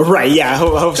accent. Right? Yeah. I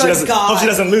hope she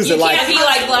doesn't lose it. Can't be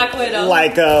like Black Widow,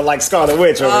 like Scarlet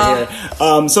Witch over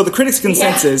here. So the critics'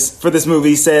 consensus for this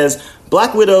movie says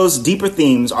Black Widow's deeper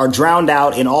themes are drowned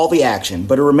out in all the action,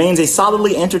 but it remains a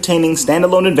solidly entertaining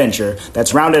standalone adventure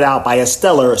that's rounded out by a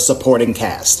stellar supporting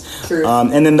cast.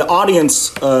 And then the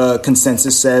audience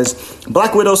consensus says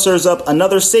Black Widow serves up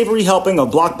another savory helping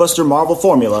of blockbuster Marvel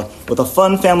formula with a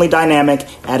fun family dynamic,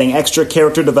 adding extra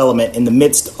character development in the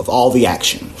midst of all the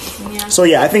action. Yeah. So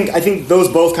yeah, I think those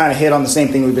both kind of hit on the same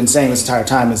thing we've been saying this entire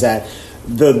time, is that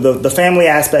the family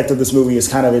aspect of this movie is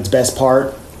kind of its best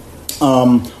part.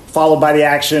 followed by the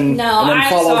action, No, and then I'm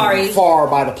followed sorry. far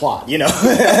by the plot, you know?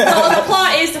 Well, the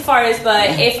plot is the farthest,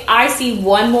 but if I see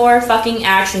one more fucking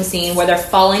action scene where they're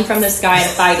falling from the sky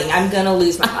and fighting, I'm gonna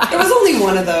lose my mind. It was only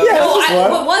one of those. Yeah.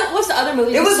 No, what's the other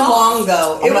movie? It was long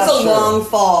though. It was a long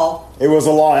fall. It was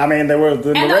a long. I mean, there were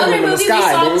the And the other movie we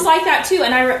saw was like that too,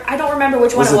 and I don't remember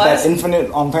which one it was. That Infinite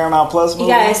on Paramount Plus movie?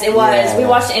 Yes, it was. Yeah. We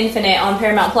watched Infinite on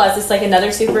Paramount Plus. It's like another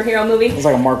superhero movie. It was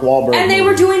like a Mark Wahlberg And they movie.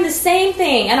 were doing the same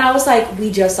thing, and I was like, we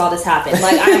just saw this happen.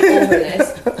 Like, I'm over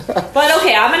this. But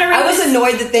okay, I'm gonna. I was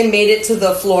annoyed that they made it to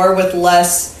the floor with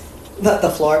less.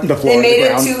 The floor. They made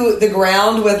it to the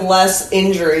ground with less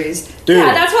injuries. Dude.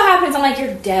 Yeah, that's what happens. I'm like,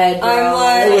 you're dead, bro. I'm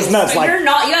like, it was nuts. Like, you're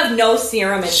not. You have no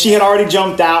serum. She had already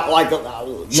jumped out. Like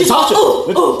Natasha.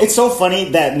 It's so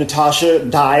funny that Natasha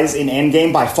dies in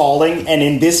Endgame by falling, and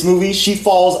in this movie she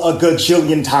falls a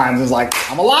gajillion times. It's like,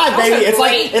 I'm alive, baby. It's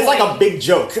like a big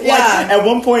joke. Yeah. Like, at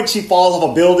one point she falls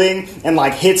off a building and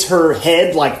like hits her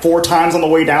head like 4 times on the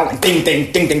way down, like ding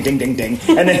ding ding ding ding ding ding,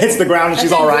 and then hits the ground and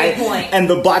she's all right. And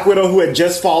the Black Widow who had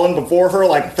just fallen before her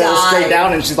like fell straight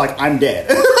down and she's like, I'm dead.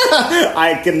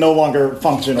 I can no longer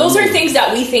function. Those are things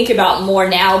that we think about more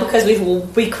now because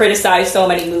we criticize so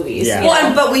many movies. Yeah.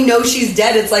 Well, but we know she's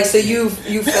dead. It's like, so you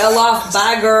fell off,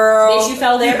 bye girl. Bitch, you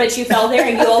fell there, but you fell there,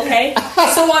 and you okay?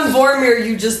 So on Vormir,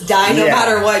 you just die no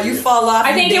matter what. You fall off.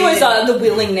 I think it was the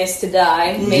willingness to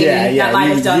die. Maybe that might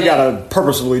have done you gotta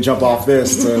purposefully jump off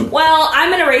this. Well, I'm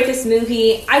gonna rate this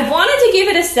movie. I wanted to give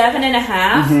it a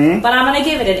 7.5, but I'm gonna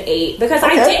give it an 8 because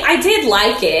I did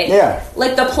like it. Yeah,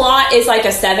 like the plot is like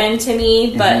a 7 to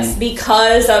me, but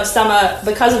because of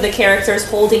the characters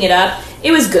holding it up,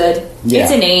 it was good. Yeah.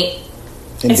 It's an 8.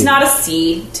 Indeed. It's not a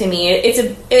C to me.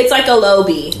 It's like a low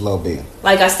B. Low B.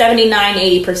 Like a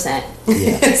 79-80%.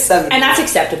 Yeah. And that's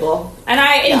acceptable. And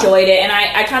I enjoyed it, and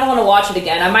I kind of want to watch it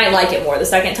again. I might like it more the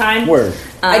second time. Word.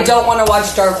 I don't want to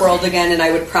watch Dark World again, and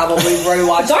I would probably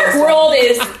rewatch Dark World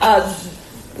is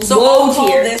so low I'll call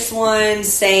tier. this one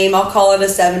same. I'll call it a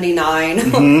 79.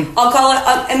 I'll call it.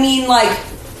 I mean, like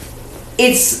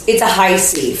it's a high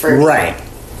C for me. Right.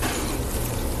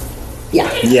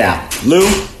 Yeah.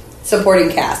 Lou. Supporting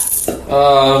cast.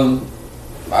 I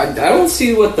don't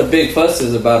see what the big fuss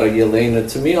is about a Yelena.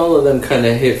 To me, all of them kind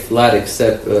of hit flat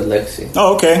except Lexi.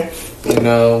 Oh, okay. You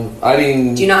know, I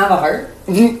didn't. Do you not have a heart?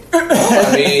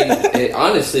 I mean,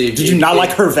 honestly, did you not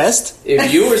like her vest?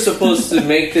 If you were supposed to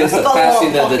make this a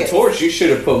passing of the torch, you should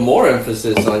have put more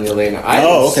emphasis on Yelena. I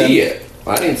didn't see it.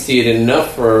 I didn't see it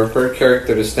enough for her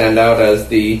character to stand out as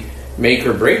the make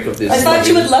or break of this. I thought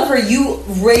you would love her. You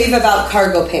rave about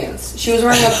cargo pants. She was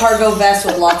wearing a cargo vest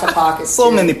with lots of pockets.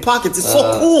 So many pockets. It's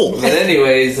so cool. But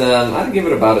anyways, I'd give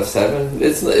it about a 7.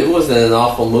 It wasn't an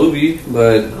awful movie,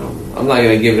 but I'm not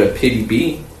gonna give it a pity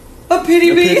B. A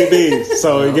pity B. Pity B.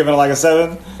 So you're giving it like a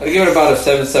 7? I'd give it about a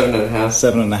 7, 7.5.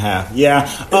 7.5. Yeah.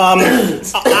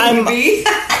 I'm.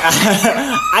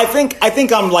 I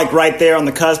think I'm like right there on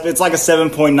the cusp. It's like a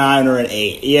 7.9 or an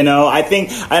 8. You know, I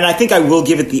think I will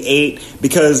give it the 8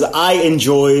 because I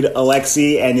enjoyed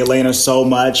Alexei and Yelena so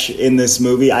much in this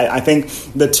movie. I think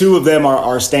the two of them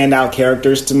are standout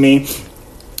characters to me.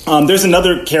 There's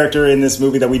another character in this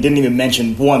movie that we didn't even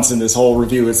mention once in this whole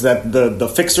review. It's that the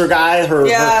fixer guy,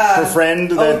 her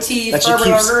friend that she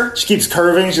keeps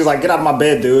curving. She's like, "Get out of my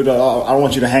bed, dude. I don't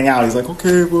want you to hang out." He's like,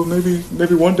 "Okay, well maybe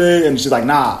one day." And she's like,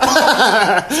 "Nah."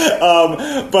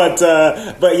 But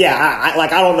yeah,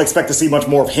 I don't expect to see much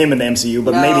more of him in the MCU.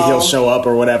 But maybe he'll show up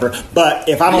or whatever. But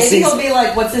if I don't see, he'll be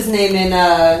like, what's his name in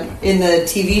the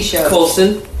TV show?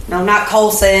 Colson. No, not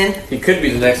Coulson. He could be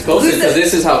the next Coulson because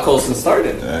this is how Coulson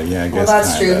started. Yeah, I guess. Well,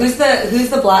 that's true. Who's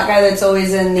the black guy that's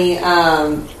always in the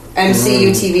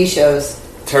MCU TV shows?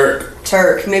 Turk.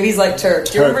 Maybe he's like Turk.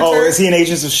 Do you remember Turk? Is he in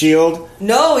Agents of S.H.I.E.L.D.?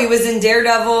 No, he was in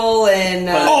Daredevil and...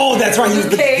 that's right.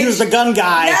 He was the gun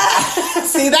guy. Yeah.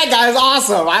 See, that guy's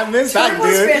awesome. I missed that dude.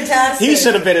 Was fantastic. He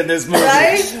should have been in this movie.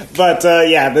 Right? But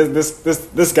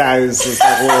this guy is just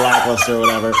like a little lackluster or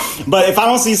whatever. But if I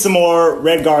don't see some more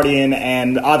Red Guardian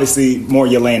and obviously more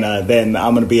Yelena, then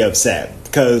I'm going to be upset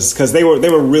because they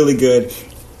were really good.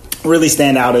 Really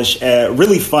standoutish,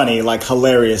 really funny, like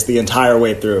hilarious the entire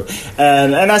way through.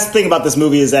 And that's the thing about this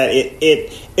movie is that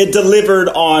it delivered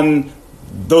on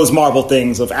those Marvel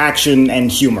things of action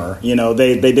and humor. You know,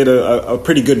 they did a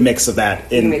pretty good mix of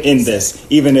that in this,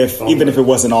 even if it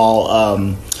wasn't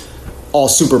all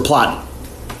super plot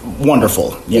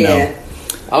wonderful. You know.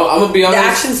 I'm gonna be honest. The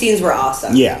action scenes were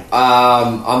awesome. Yeah.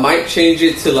 I might change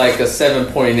it to like a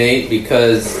 7.8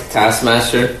 because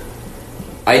Taskmaster.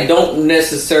 I don't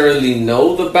necessarily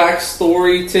know the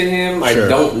backstory to him. Sure. I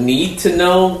don't need to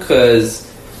know because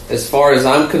as far as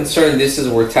I'm concerned, this is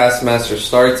where Taskmaster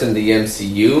starts in the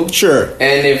MCU. Sure.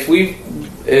 And if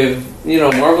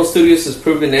Marvel Studios has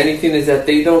proven anything, is that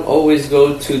they don't always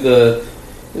go to the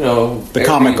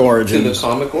comic origins. To the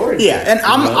comic origins. Yeah, and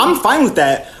I'm fine with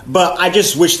that, but I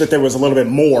just wish that there was a little bit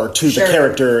more to the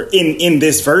character in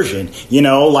this version.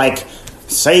 Like,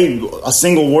 say a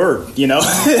single word,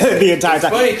 the entire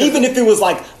time. Even if it was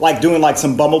like doing like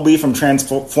some Bumblebee from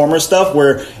Transformers stuff,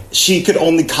 where she could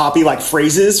only copy like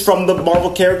phrases from the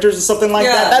Marvel characters or something like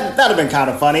that. That'd have been kind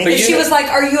of funny. But she was like,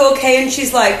 "Are you okay?" And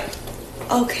she's like,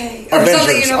 okay, or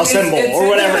Avengers, assemble, or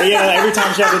whatever. Every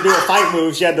time she had to do a fight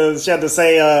move, she had to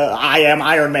say, "I am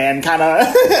Iron Man," kind of.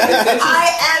 I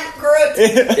am Groot.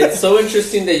 It's so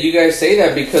interesting that you guys say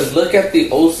that, because look at the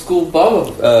old school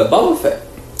Boba Fett.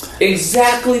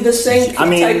 Exactly the same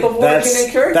type of origin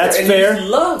and character. That's and fair.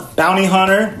 Love. Bounty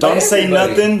hunter, don't say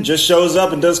nothing, just shows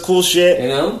up and does cool shit.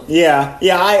 Yeah.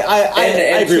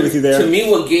 I agree with you there. To me,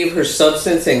 what gave her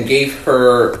substance and gave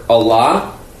her a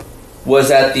lot was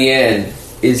at the end.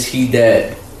 Is he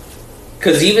dead?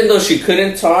 Because even though she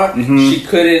couldn't talk,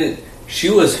 she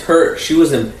was hurt. She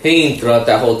was in pain throughout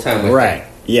that whole time. Right.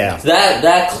 Yeah.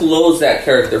 That closed that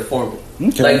character for me.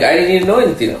 Okay. Like, I didn't even know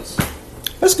anything else.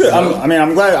 That's good.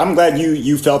 I'm glad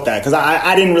you felt that, because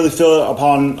I didn't really feel it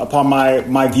upon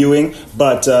my viewing,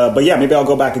 but yeah, maybe I'll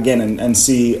go back again and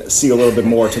see a little bit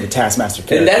more to the Taskmaster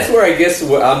character. And that's where I guess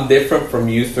I'm different from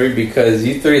you three, because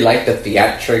you three like the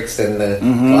theatrics and the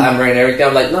glamour and everything.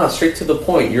 I'm like, no, straight to the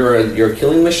point. You're a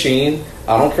killing machine.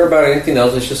 I don't care about anything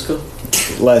else. Let's just go.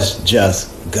 Let's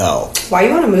just go. Why are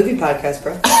you on a movie podcast,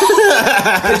 bro?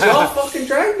 Because y'all fucking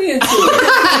dragged me into it.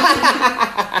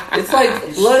 It's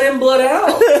like blood in, blood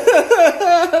out.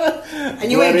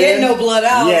 And you ain't getting no blood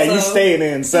out. Yeah, you staying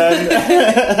in, son.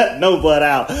 No blood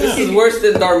out. This is worse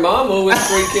than Dormammu with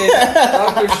freaking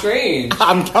Doctor Strange.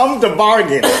 I'm come to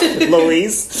bargain,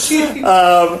 Luis.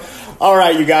 All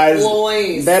right, you guys.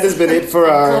 Luis. That has been it for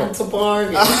our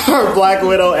Black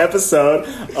Widow episode.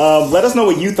 Let us know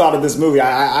what you thought of this movie.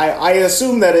 I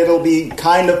assume that it'll be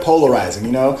kind of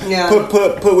polarizing. Yeah.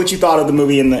 Put what you thought of the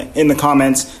movie in the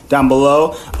comments down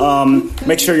below.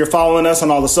 Make sure you're following us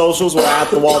on all the socials. We're at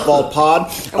the Walt Vault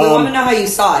Pod. And we want to know how you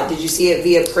saw it. Did you see it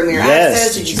via Premiere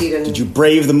Access? Did you see it? Did you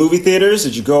brave the movie theaters?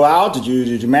 Did you go out? Did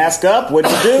you mask up? What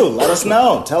did you do? Let us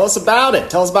know. Tell us about it.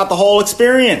 Tell us about the whole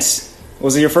experience.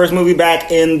 Was it your first movie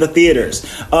back in the theaters?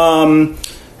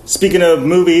 Speaking of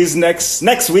movies,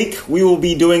 next week we will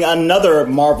be doing another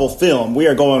Marvel film. We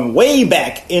are going way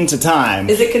back into time.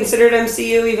 Is it considered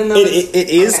MCU even though it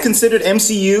is considered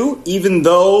MCU, even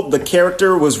though the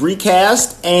character was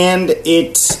recast and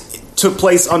it took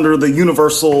place under the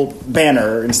Universal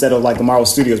banner instead of like the Marvel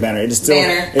Studios banner. It is still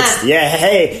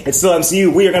it's still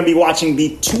MCU. We are going to be watching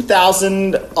the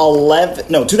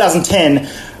 2010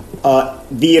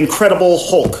 The Incredible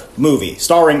Hulk movie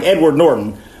starring Edward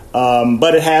Norton.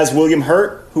 But it has William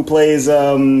Hurt, who plays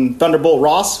Thunderbolt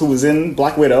Ross, who was in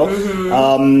Black Widow.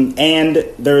 And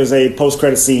there is a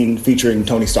post-credit scene featuring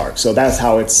Tony Stark. So that's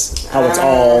how it's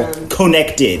all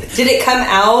connected. Did it come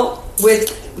out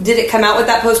with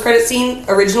that post-credit scene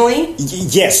originally?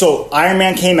 Yeah, so Iron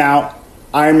Man came out.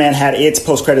 Iron Man had its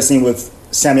post-credit scene with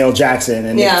Samuel L. Jackson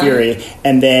and Nick Fury.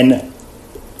 And then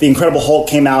The Incredible Hulk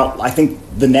came out, I think,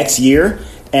 the next year.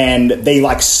 And they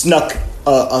like snuck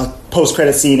a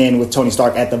post-credit scene in with Tony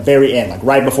Stark at the very end, like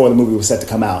right before the movie was set to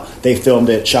come out. They filmed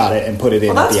it, shot it, and put it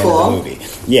in at the end of the movie.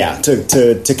 Yeah,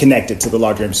 to connect it to the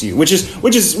larger MCU, which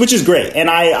is great. And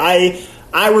I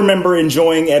remember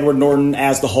enjoying Edward Norton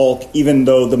as the Hulk, even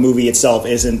though the movie itself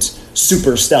isn't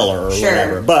super stellar or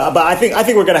whatever. But I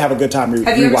think we're gonna have a good time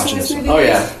have you ever rewatching seen this movie? Oh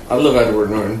yeah, I love Edward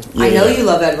Norton. Yeah. I know you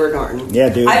love Edward Norton. Yeah,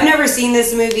 dude. I've never seen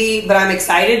this movie, but I'm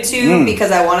excited to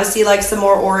because I want to see like some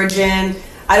more origin.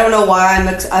 I don't know why I'm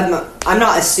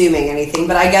not assuming anything,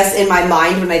 but I guess in my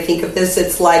mind when I think of this,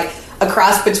 it's like a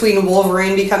cross between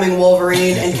Wolverine becoming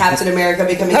Wolverine and Captain America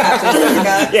becoming Captain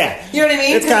America. Yeah, you know what I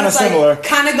mean? It's kind of similar. Like,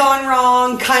 kind of going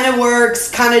wrong, kind of works,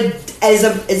 kind of is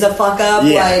a fuck up.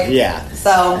 Yeah.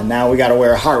 So and now we got to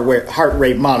wear a heart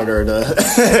rate monitor to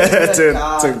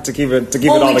keep it all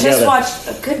together. We just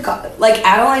watched. Good God, like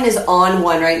Adeline is on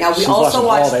one right now. We also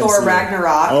watched Thor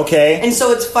Ragnarok. Okay, and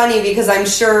so it's funny because I'm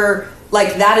sure.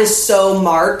 Like, that is so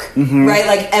Mark, right?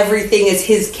 Like, everything is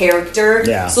his character.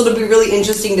 Yeah. So it'll be really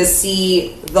interesting to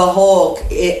see the Hulk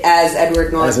as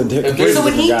Edward Norton. So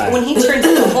when he turns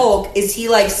into Hulk, is he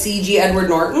like CG Edward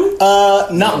Norton?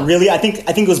 Not really. I think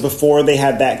it was before they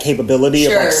had that capability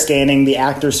of like scanning the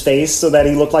actor's face so that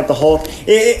he looked like the Hulk.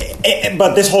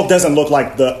 But this Hulk doesn't look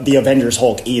like the Avengers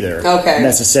Hulk either. Okay.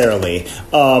 Necessarily.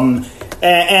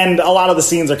 and a lot of the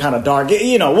scenes are kind of dark.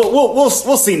 You know, we'll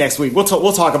see next week. We'll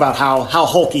talk about how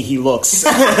hulky he looks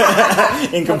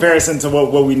in comparison to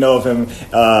what we know of him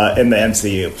in the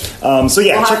MCU. So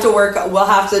yeah, we'll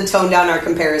have to tone down our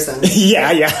comparison.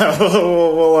 Yeah.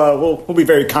 We'll be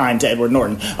very kind to Edward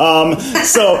Norton.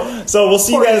 So we'll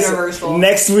see you guys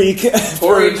next week.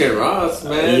 Poor Agent Ross,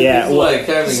 man. Yeah, he's like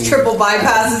having triple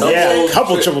bypasses. Yeah, a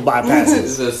couple triple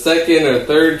bypasses. The second or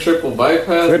third triple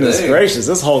bypass. Goodness gracious,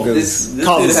 this Hulk is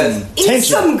causing some tension. Eat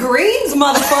some greens,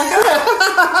 motherfucker.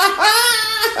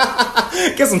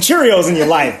 Get some Cheerios in your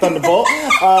life, Thunderbolt.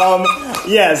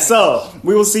 So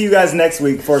we will see you guys next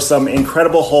week for some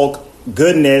Incredible Hulk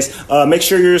goodness. Make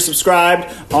sure you're subscribed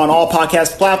on all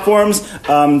podcast platforms.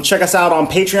 Check us out on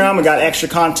Patreon. We got extra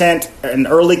content and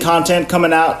early content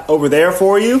coming out over there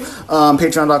for you.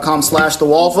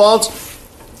 Patreon.com/thewallvault.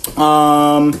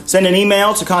 Send an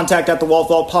email to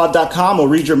contact@thewallvaultpod.com. We'll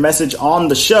read your message on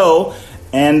the show.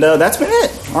 And that's been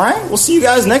it. All right. We'll see you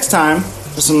guys next time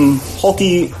for some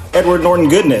hulky Edward Norton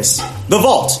goodness. The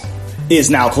vault is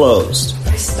now closed.